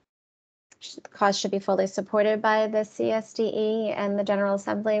 The cost should be fully supported by the CSDE, and the General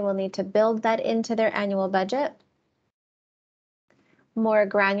Assembly will need to build that into their annual budget. More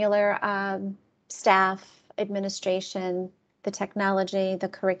granular staff, administration, the technology, the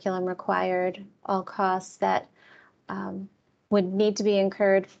curriculum required, all costs that would need to be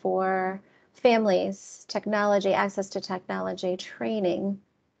incurred for families, technology, access to technology, training.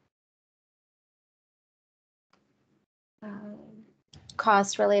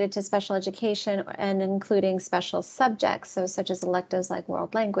 Costs related to special education and including special subjects, so such as electives like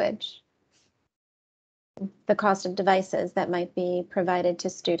world language. The cost of devices that might be provided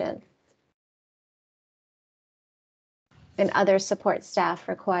to students. And other support staff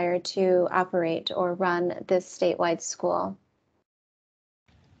required to operate or run this statewide school.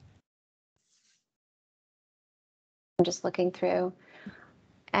 I'm just looking through.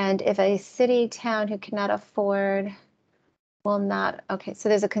 And if a city, town who cannot afford will not, okay, so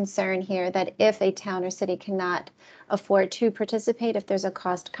there's a concern here that if a town or city cannot afford to participate, if there's a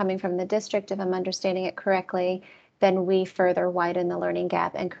cost coming from the district, if I'm understanding it correctly, then we further widen the learning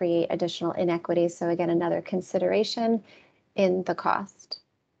gap and create additional inequities. So again, another consideration in the cost.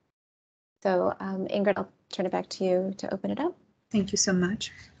 So Ingrid, I'll turn it back to you to open it up. Thank you so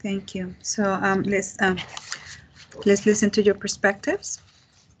much. Thank you. So let's listen to your perspectives.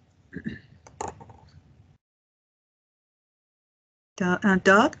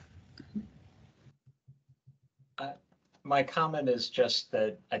 Doug? My comment is just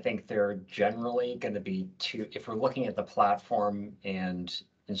that I think there are generally going to be two, if we're looking at the platform and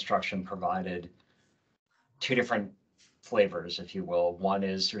instruction provided, two different flavors, if you will. One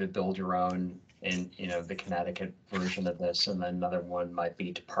is sort of build your own in, the Connecticut version of this, and then another one might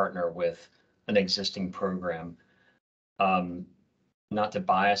be to partner with an existing program. Not to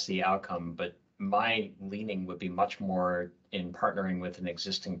bias the outcome, but my leaning would be much more in partnering with an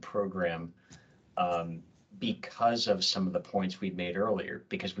existing program because of some of the points we made earlier,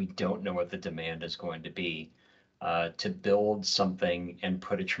 because we don't know what the demand is going to be. To build something and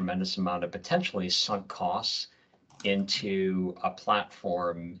put a tremendous amount of potentially sunk costs into a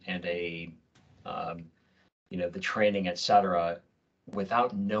platform and the training, et cetera,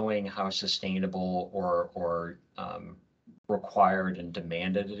 without knowing how sustainable or required and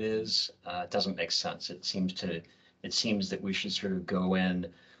demanded it is, doesn't make sense. It seems that we should sort of go in,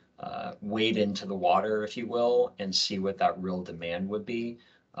 wade into the water, if you will, and see what that real demand would be,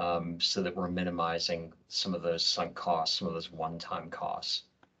 so that we're minimizing some of those sunk costs, some of those one-time costs.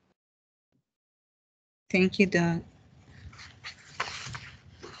 Thank you, Doug.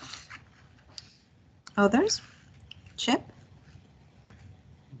 Others? Chip?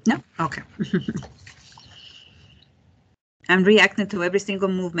 No? Okay. I'm reacting to every single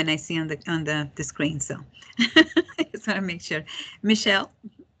movement I see on the screen, so I just want to make sure. Michelle?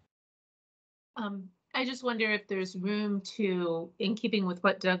 I just wonder if there's room to, in keeping with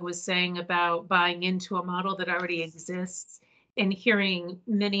what Doug was saying about buying into a model that already exists and hearing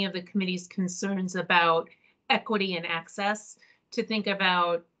many of the committee's concerns about equity and access, to think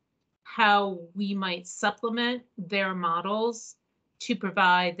about how we might supplement their models to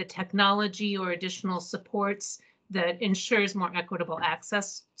provide the technology or additional supports that ensures more equitable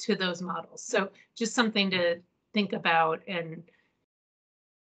access to those models. So just something to think about, and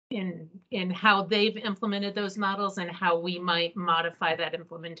in how they've implemented those models and how we might modify that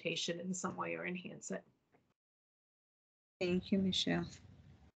implementation in some way or enhance it. Thank you, Michelle.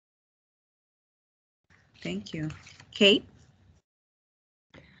 Thank you. Kate?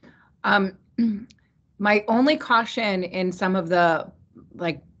 My only caution in some of the,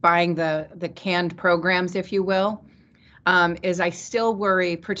 like buying the canned programs, if you will, is I still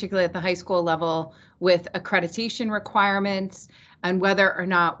worry, particularly at the high school level, with accreditation requirements and whether or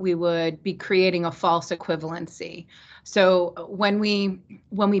not we would be creating a false equivalency. So when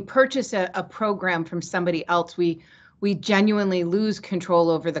we purchase a program from somebody else, we genuinely lose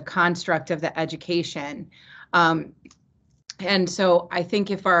control over the construct of the education. And so I think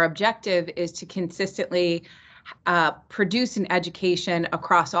if our objective is to consistently produce an education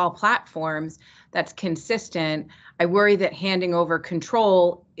across all platforms that's consistent, I worry that handing over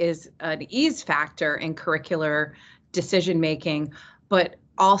control is an ease factor in curricular decision making, but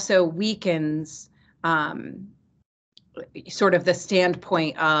also weakens sort of the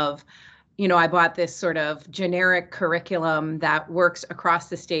standpoint of, you know, I bought this sort of generic curriculum that works across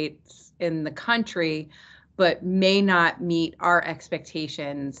the states in the country, but may not meet our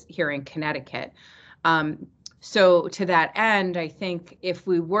expectations here in Connecticut. So to that end, I think if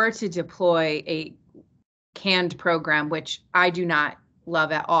we were to deploy a canned program, which I do not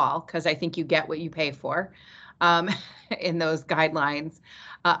love at all, because I think you get what you pay for in those guidelines.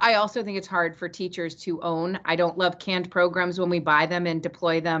 I also think it's hard for teachers to own. I don't love canned programs when we buy them and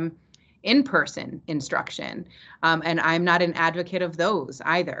deploy them in-person instruction. And I'm not an advocate of those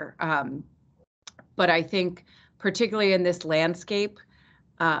either. But I think particularly in this landscape,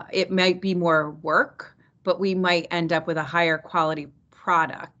 it might be more work, but we might end up with a higher quality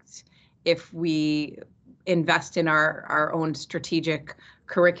product if we invest in our own strategic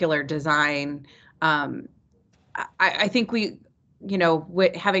curricular design. I think we, you know,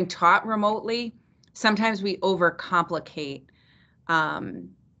 having taught remotely, sometimes we overcomplicate,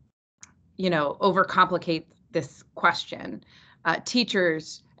 overcomplicate this question.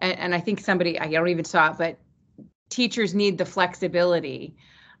 Teachers, and I think somebody, I don't even saw it, but teachers need the flexibility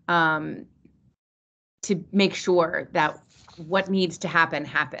to make sure that what needs to happen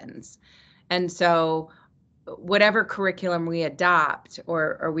happens. And so whatever curriculum we adopt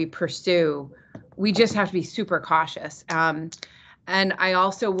or we pursue, we just have to be super cautious. And I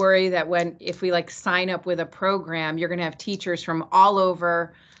also worry that if we like sign up with a program, you're going to have teachers from all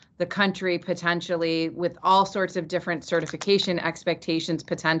over the country potentially with all sorts of different certification expectations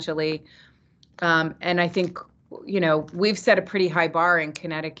potentially. And I think, you know, we've set a pretty high bar in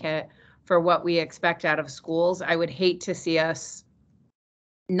Connecticut for what we expect out of schools. I would hate to see us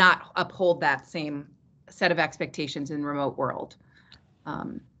not uphold that same set of expectations in remote world.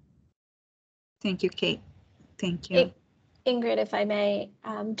 Thank you, Kate. Thank you. Ingrid, if I may,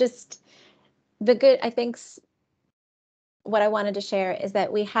 I think what I wanted to share is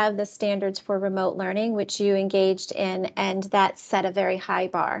that we have the standards for remote learning, which you engaged in, and that set a very high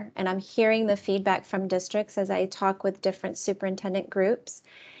bar. And I'm hearing the feedback from districts as I talk with different superintendent groups.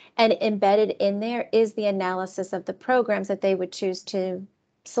 And embedded in there is the analysis of the programs that they would choose to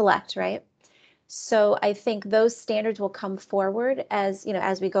select, right? So I think those standards will come forward as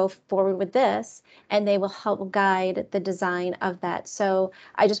we go forward with this, and they will help guide the design of that. So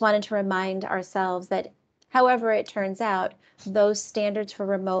I just wanted to remind ourselves that however it turns out, those standards for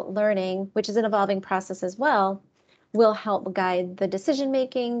remote learning, which is an evolving process as well, will help guide the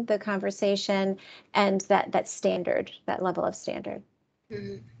decision-making, the conversation, and that standard, that level of standard.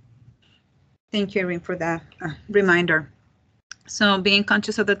 Mm-hmm. Thank you, Erin, for that reminder. So being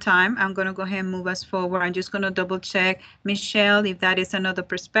conscious of the time, I'm going to go ahead and move us forward. I'm just going to double check, Michelle, if that is another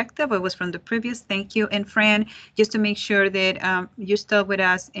perspective or was from the previous. Thank you. And Fran, just to make sure that you're still with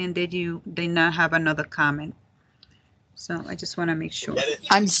us and that you did not have another comment. So I just want to make sure.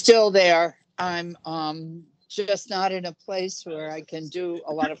 I'm still there. I'm just not in a place where I can do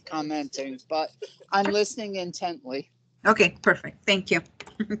a lot of commenting, but I'm listening intently. Okay, perfect. Thank you.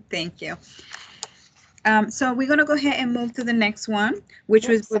 Thank you. So we're going to go ahead and move to the next one, which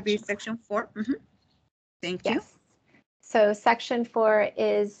would be section 4. Mm-hmm. Thank you. So section 4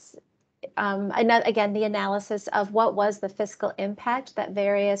 is again, the analysis of what was the fiscal impact that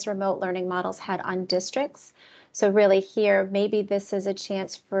various remote learning models had on districts. So really here, maybe this is a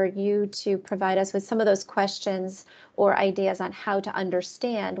chance for you to provide us with some of those questions or ideas on how to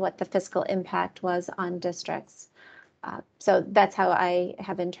understand what the fiscal impact was on districts. So that's how I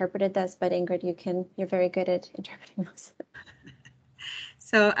have interpreted this, but Ingrid, you're very good at interpreting those.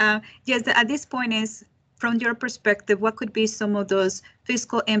 So yes, at this point is, from your perspective, what could be some of those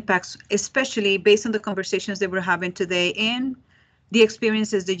fiscal impacts, especially based on the conversations that we're having today and the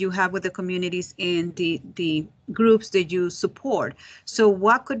experiences that you have with the communities and the groups that you support? So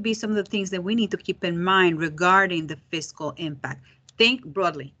what could be some of the things that we need to keep in mind regarding the fiscal impact? Think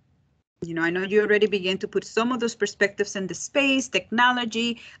broadly. You know, I know you already began to put some of those perspectives in the space,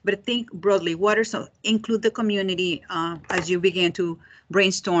 technology, but think broadly. What are some, include the community as you begin to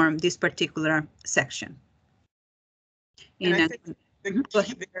brainstorm this particular section. And I think the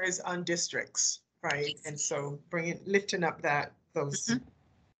key there is on districts, right? And so lifting up those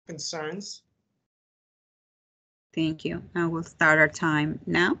concerns. Thank you. I will start our time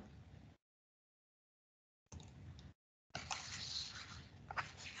now.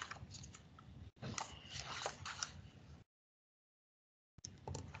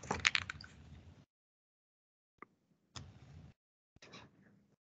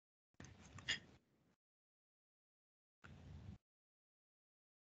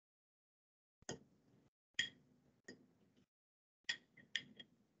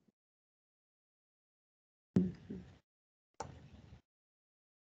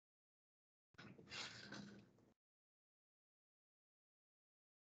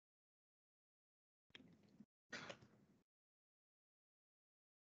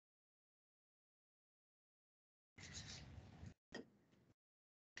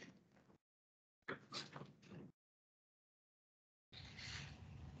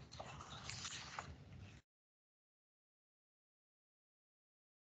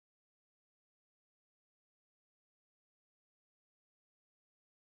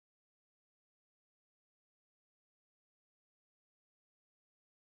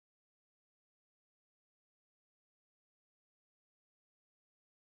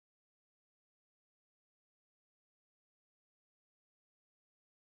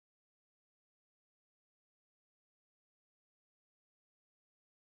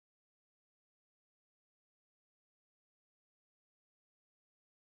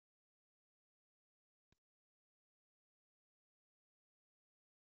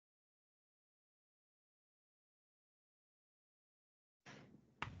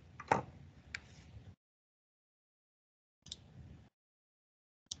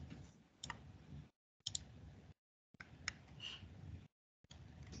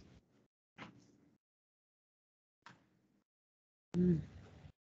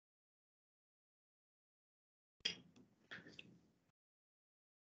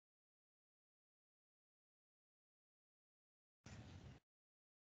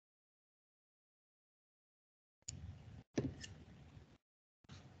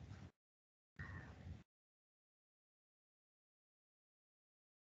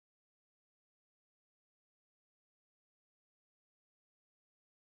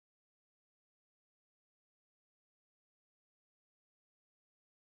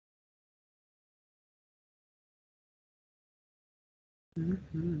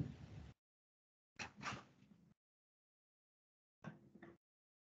 Mm-hmm.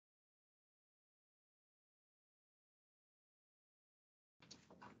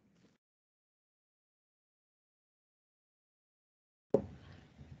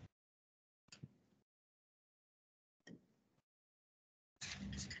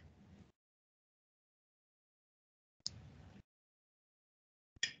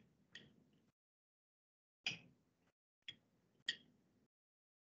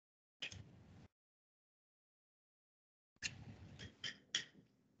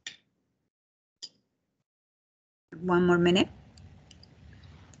 One more minute.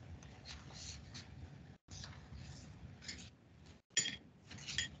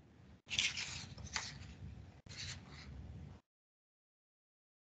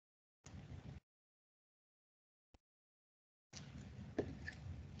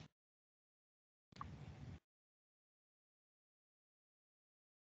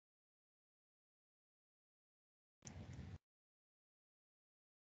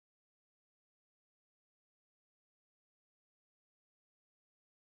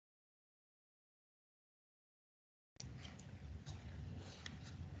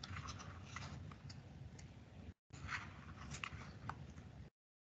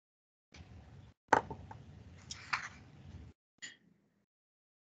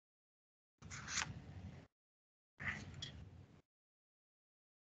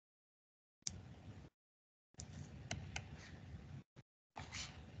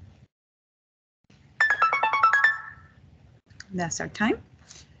 That's our time.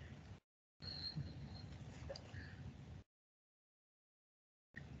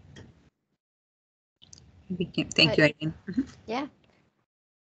 Thank you, Irene. Yeah.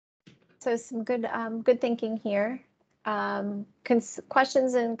 So some good thinking here.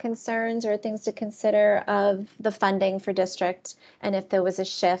 Questions and concerns or things to consider of the funding for district, and if there was a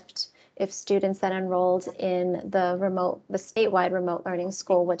shift, if students that enrolled in the statewide remote learning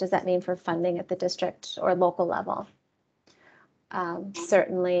school, what does that mean for funding at the district or local level?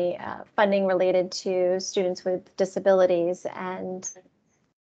 Certainly funding related to students with disabilities and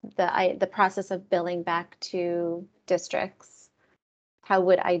the process of billing back to districts. How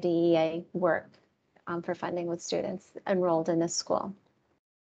would IDEA work for funding with students enrolled in this school?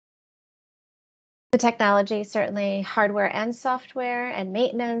 The technology, certainly hardware and software and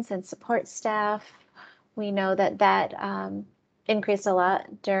maintenance and support staff. We know that increased a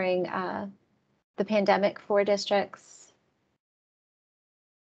lot during the pandemic for districts.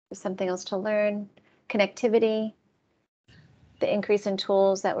 There's something else to learn. Connectivity, the increase in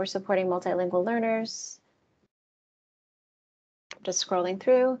tools that were supporting multilingual learners. Just scrolling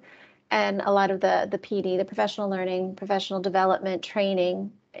through, and a lot of the PD, the professional learning, professional development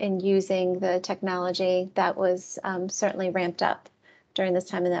training in using the technology that was certainly ramped up during this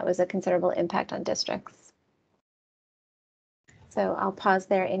time, and that was a considerable impact on districts. So I'll pause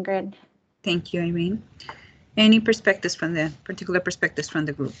there, Ingrid. Thank you, Irene. Any perspectives from particular perspectives from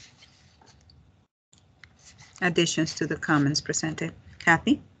the group? Additions to the comments presented.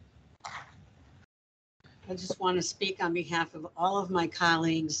 Kathy? I just want to speak on behalf of all of my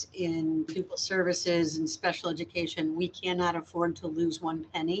colleagues in pupil services and special education. We cannot afford to lose one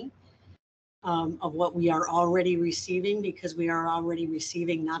penny of what we are already receiving, because we are already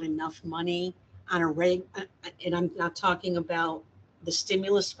receiving not enough money on a and I'm not talking about the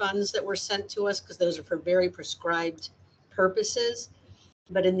stimulus funds that were sent to us, because those are for very prescribed purposes.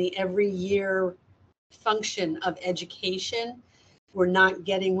 But in the every year function of education, we're not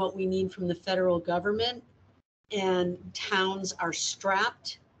getting what we need from the federal government, and towns are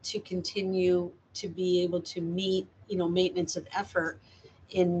strapped to continue to be able to meet, maintenance of effort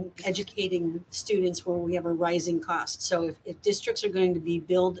in educating students where we have a rising cost. So if districts are going to be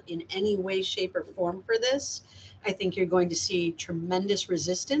billed in any way, shape, or form for this, I think you're going to see tremendous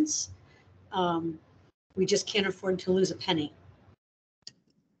resistance. We just can't afford to lose a penny.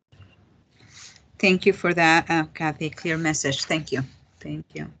 Thank you for that, Kathy. Clear message. Thank you. Thank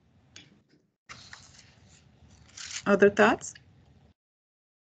you. Other thoughts?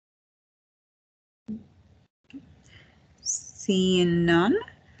 Seeing none,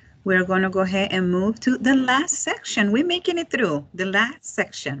 we're going to go ahead and move to the last section. We're making it through the last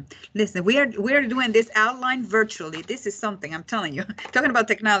section. Listen, we are doing this outline virtually. This is something, I'm telling you. Talking about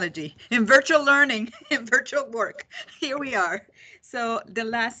technology and virtual learning and virtual work. Here we are. So the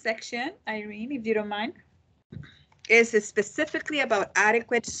last section, Irene, if you don't mind, is specifically about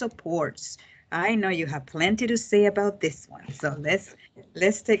adequate supports. I know you have plenty to say about this one. So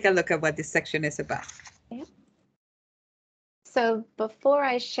let's take a look at what this section is about. Yeah. So before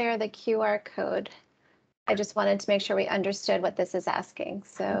I share the QR code, I just wanted to make sure we understood what this is asking.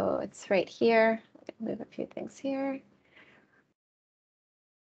 So it's right here. Move a few things here.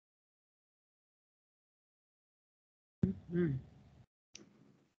 Mm-hmm.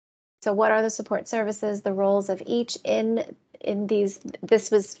 So what are the support services, the roles of each in these?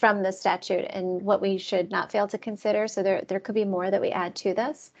 This was from the statute and what we should not fail to consider. So there could be more that we add to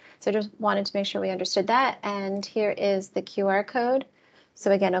this. So just wanted to make sure we understood that. And here is the QR code.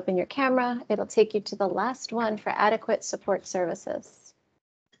 So again, open your camera. It'll take you to the last one for adequate support services.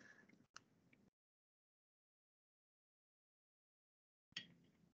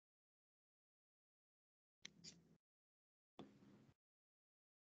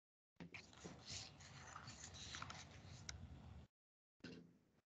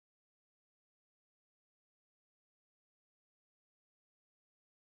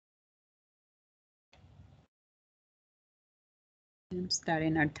 I'm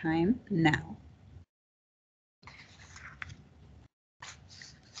starting our time now.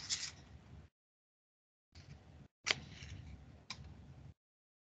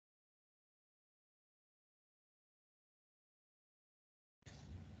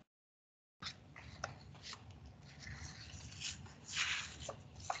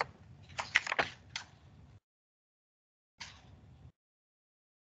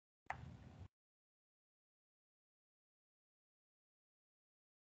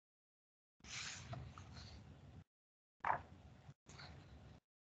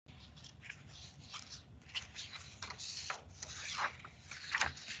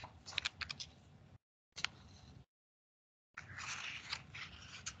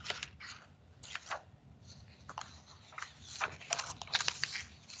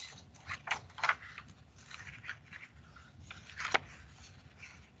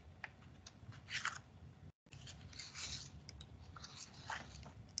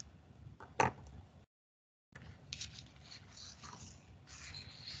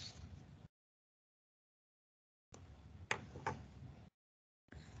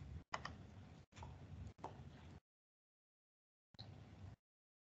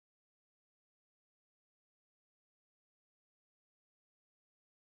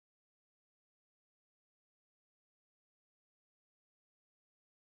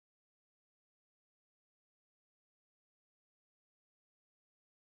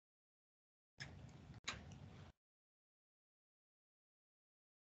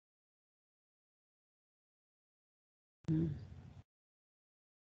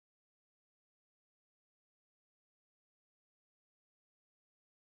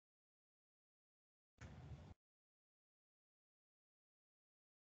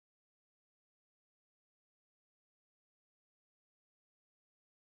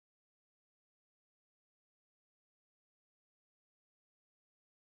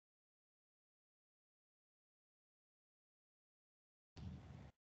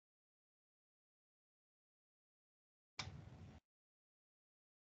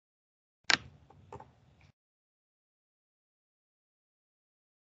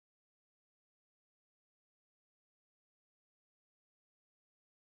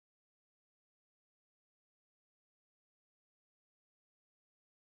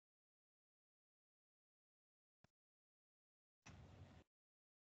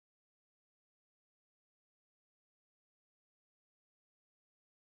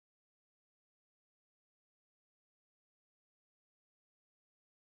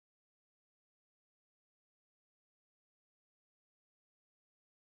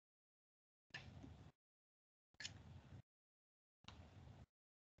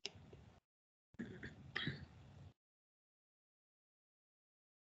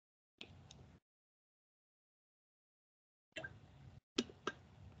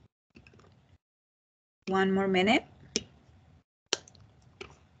 One more minute.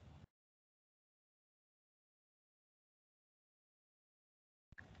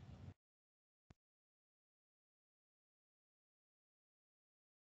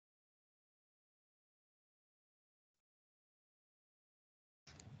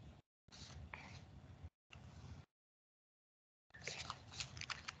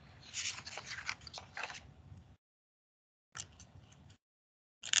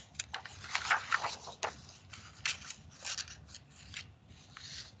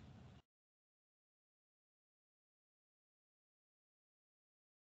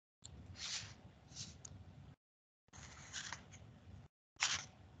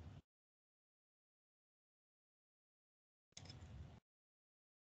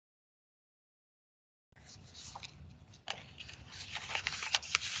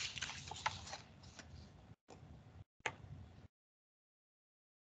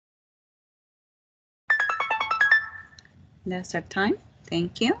 That's our time.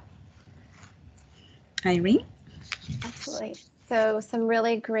 Thank you. Irene? Absolutely. So some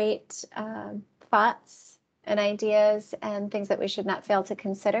really great thoughts and ideas and things that we should not fail to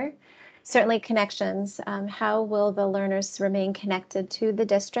consider. Certainly connections. How will the learners remain connected to the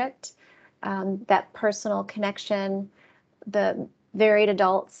district? That personal connection, the varied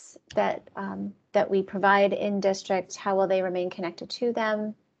adults that, that we provide in district, how will they remain connected to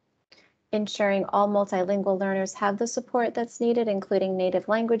them? Ensuring all multilingual learners have the support that's needed, including native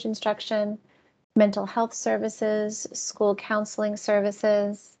language instruction, mental health services, school counseling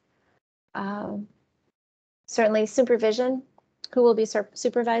services, certainly supervision, who will be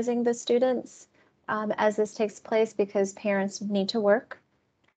supervising the students as this takes place because parents need to work.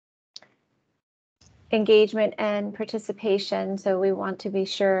 Engagement and participation, so we want to be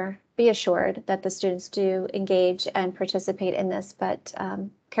assured that the students do engage and participate in this, but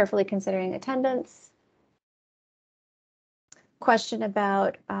carefully considering attendance. Question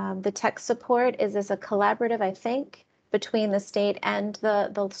about the tech support. Is this a collaborative, I think, between the state and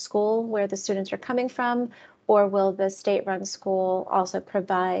the school where the students are coming from, or will the state-run school also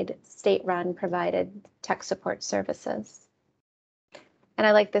provide state-run provided tech support services? And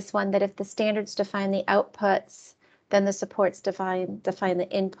I like this one, that if the standards define the outputs, then the supports define the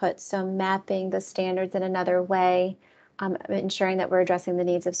inputs. So mapping the standards in another way, ensuring that we're addressing the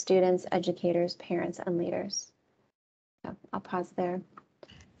needs of students, educators, parents, and leaders. So I'll pause there.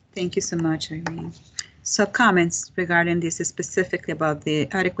 Thank you so much, Irene. So comments regarding this specifically about the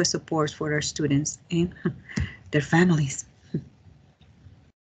adequate support for our students and their families.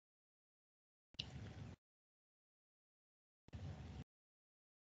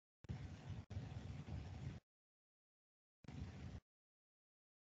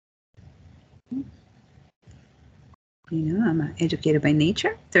 You know, I'm an educator by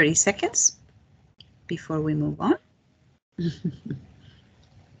nature. 30 seconds before we move on.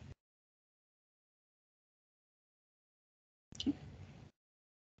 Okay.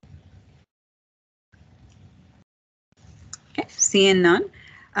 Okay, seeing none,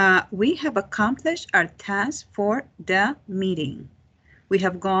 we have accomplished our task for the meeting. We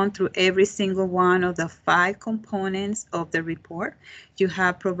have gone through every single one of the 5 components of the report. You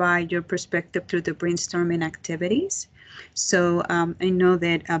have provided your perspective through the brainstorming activities. So I know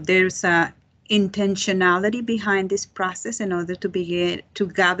that there's intentionality behind this process in order to begin to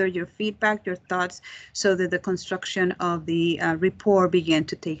gather your feedback, your thoughts, so that the construction of the report begin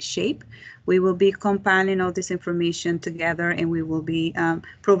to take shape. We will be compiling all this information together, and we will be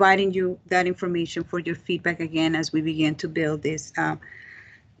providing you that information for your feedback again as we begin to build this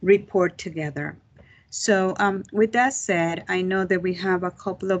report together. So with that said, I know that we have a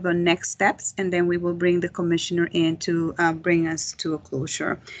couple of next steps, and then we will bring the commissioner in to bring us to a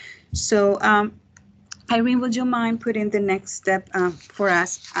closure. So Irene, would you mind putting the next step for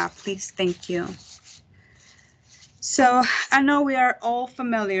us, please? Thank you. So I know we are all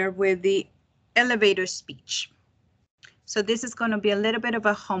familiar with the elevator speech. So this is going to be a little bit of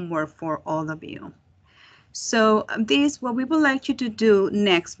a homework for all of you. So what we would like you to do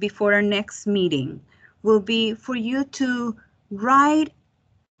next, before our next meeting, will be for you to write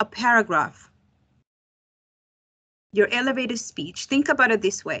a paragraph, your elevator speech. Think about it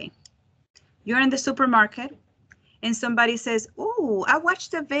this way. You're in the supermarket and somebody says, "Oh, I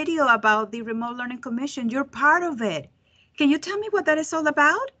watched a video about the Remote Learning Commission. You're part of it. Can you tell me what that is all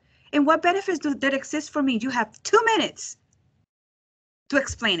about? And what benefits that exist for me?" You have 2 minutes to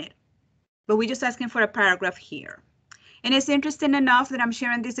explain it. But we're just asking for a paragraph here. And it's interesting enough that I'm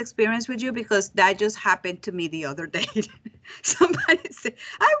sharing this experience with you because that just happened to me the other day. Somebody said,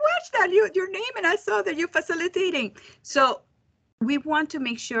 "I watched that, your name, and I saw that you're facilitating." So we want to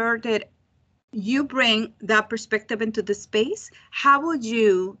make sure that you bring that perspective into the space. How would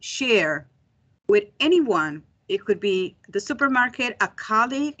you share with anyone? It could be the supermarket, a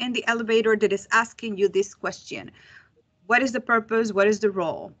colleague in the elevator that is asking you this question. What is the purpose? What is the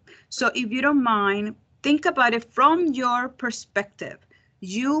role? So if you don't mind, think about it from your perspective.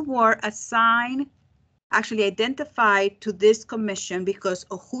 You were assigned, actually identified to this commission because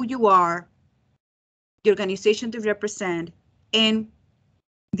of who you are, the organization to represent, and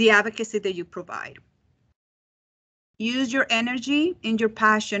the advocacy that you provide. Use your energy and your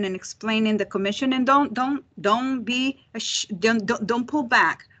passion in explaining the commission, and don't pull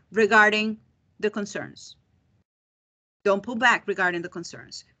back regarding the concerns. Don't pull back regarding the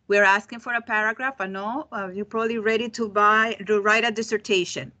concerns. We're asking for a paragraph. I know you're probably ready to write a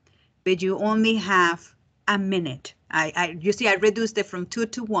dissertation, but you only have a minute. You see, I reduced it from 2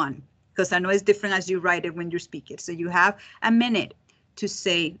 to 1 because I know it's different as you write it when you're speaking. So you have a minute to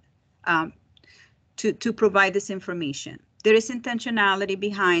say, to provide this information. There is intentionality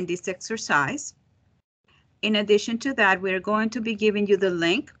behind this exercise. In addition to that, we're going to be giving you the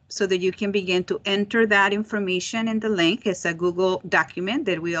link so that you can begin to enter that information in the link. It's a Google document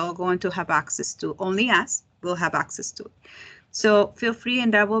that we all going to have access to. Only us will have access to it. So feel free,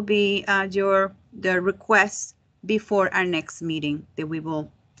 and that will be the request before our next meeting that we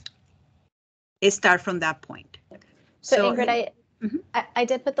will start from that point. So Ingrid, I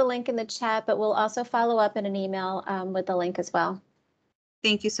did put the link in the chat, but we'll also follow up in an email with the link as well.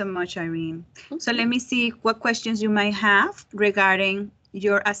 Thank you so much, Irene. So let me see what questions you might have regarding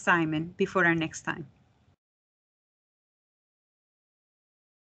your assignment before our next time.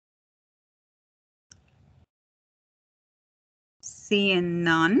 Seeing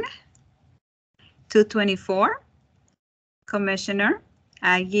none. 224. Commissioner,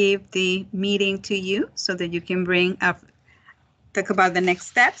 I give the meeting to you so that you can bring up, talk about the next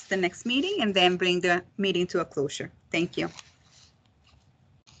steps, the next meeting, and then bring the meeting to a closure. Thank you.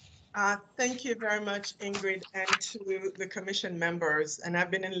 Thank you very much, Ingrid, and to the commission members. And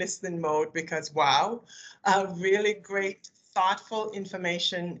I've been in listening mode because, wow, really great, thoughtful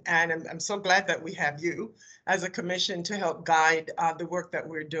information. And I'm so glad that we have you as a commission to help guide the work that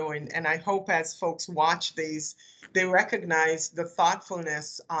we're doing. And I hope as folks watch these, they recognize the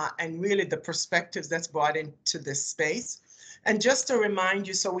thoughtfulness and really the perspectives that's brought into this space. And just to remind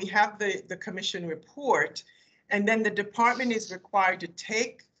you, so we have the commission report, and then the department is required to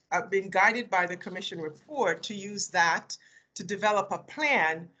take been guided by the commission report to use that to develop a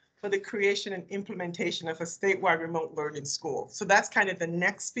plan for the creation and implementation of a statewide remote learning school. So that's kind of the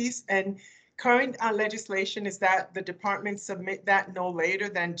next piece. And current legislation is that the department submit that no later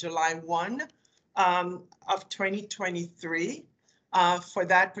than July 1 of 2023 for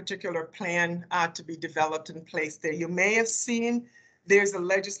that particular plan to be developed and placed there. You may have seen there's a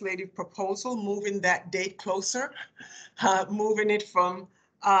legislative proposal moving that date closer, moving it from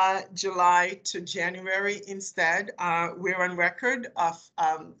July to January instead. We're on record of,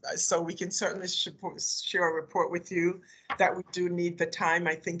 so we can certainly share a report with you that we do need the time.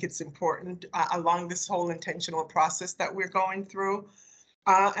 I think it's important along this whole intentional process that we're going through.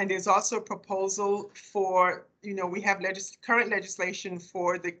 And there's also a proposal for, we have current legislation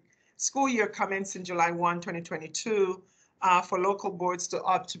for the school year commencing July 1, 2022 for local boards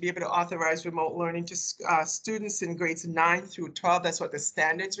to be able to authorize remote learning to students in grades 9 through 12. That's what the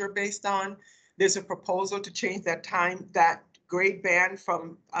standards were based on. There's a proposal to change that grade band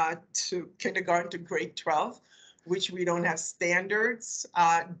from to kindergarten to grade 12, which we don't have standards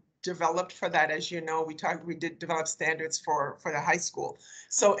developed for that. As you know, we did develop standards for the high school.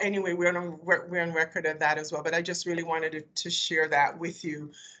 So anyway, we're on record of that as well. But I just really wanted to share that with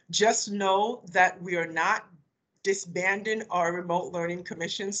you. Just know that we are not disbanding our remote learning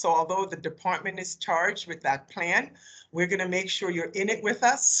commission. So although the department is charged with that plan, we're going to make sure you're in it with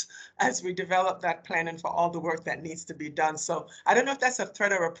us as we develop that plan and for all the work that needs to be done. So I don't know if that's a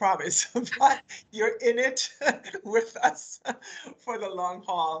threat or a promise, but you're in it with us for the long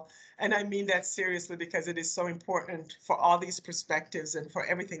haul. And I mean that seriously, because it is so important for all these perspectives and for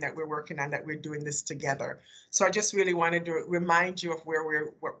everything that we're working on, that we're doing this together. So I just really wanted to remind you of where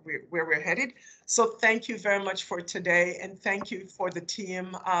we're headed. So thank you very much for today. And thank you for the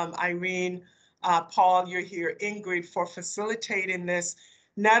team, Irene, Paul, you're here, Ingrid, for facilitating this.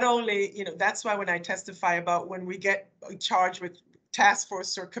 Not only, that's why when I testify about when we get charged with task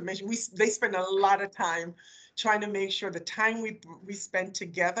force or commission, they spend a lot of time trying to make sure the time we spend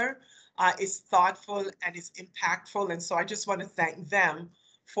together is thoughtful and is impactful. And so I just want to thank them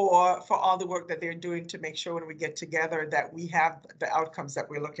for all the work that they're doing to make sure when we get together that we have the outcomes that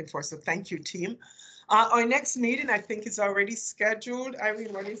we're looking for. So thank you, team. Our next meeting, I think, is already scheduled.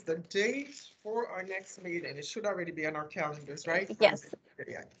 Irene, what is the date for our next meeting? It should already be on our calendars, right? Yes.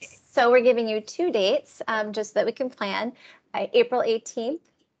 So we're giving you 2 dates just so that we can plan. April 18th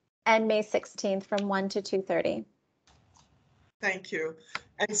and May 16th from 1 to 2:30. Thank you.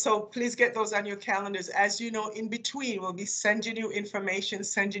 And so please get those on your calendars. As you know, in between, we'll be sending you information,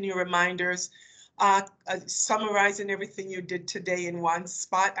 sending you reminders, summarizing everything you did today in one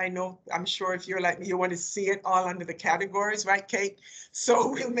spot. I'm sure if you're like me, you want to see it all under the categories, right, Kate?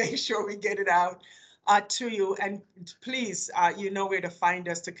 So we'll make sure we get it out to you. And please, you know where to find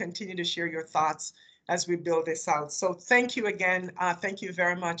us to continue to share your thoughts as we build this out. So thank you again. Thank you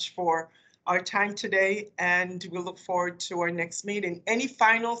very much for our time today, and we'll look forward to our next meeting. Any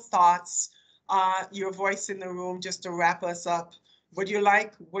final thoughts, your voice in the room, just to wrap us up? What do you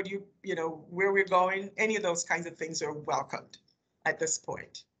like? What do where we're going? Any of those kinds of things are welcomed at this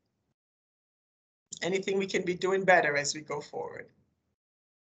point. Anything we can be doing better as we go forward.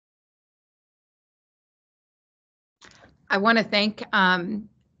 I want to thank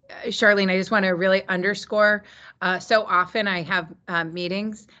Charlene. I just want to really underscore, so often I have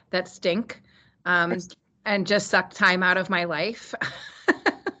meetings that stink and just suck time out of my life.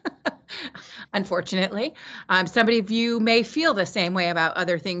 Unfortunately, some of you may feel the same way about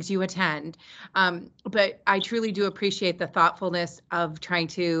other things you attend, but I truly do appreciate the thoughtfulness of trying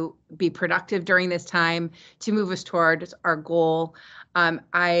to be productive during this time to move us towards our goal.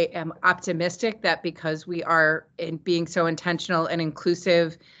 I am optimistic that because we are being so intentional and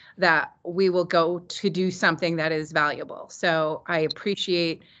inclusive, that we will go to do something that is valuable. So I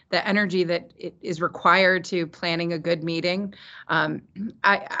appreciate the energy that is required to planning a good meeting.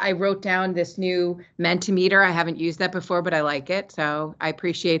 I wrote down this new Mentimeter. I haven't used that before, but I like it. So I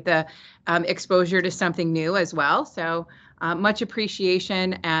appreciate the exposure to something new as well. So much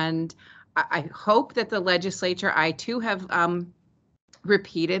appreciation. And I hope that the legislature, I too have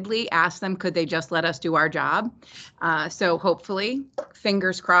repeatedly asked them, could they just let us do our job? So hopefully,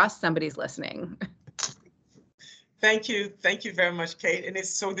 fingers crossed, somebody's listening. Thank you. Thank you very much, Kate. And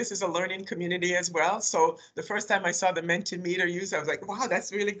this is a learning community as well. So the first time I saw the Mentimeter used, I was like, wow,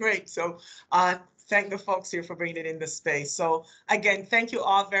 that's really great. So thank the folks here for bringing it in the space. So again, thank you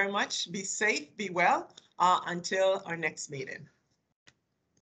all very much. Be safe, be well, until our next meeting.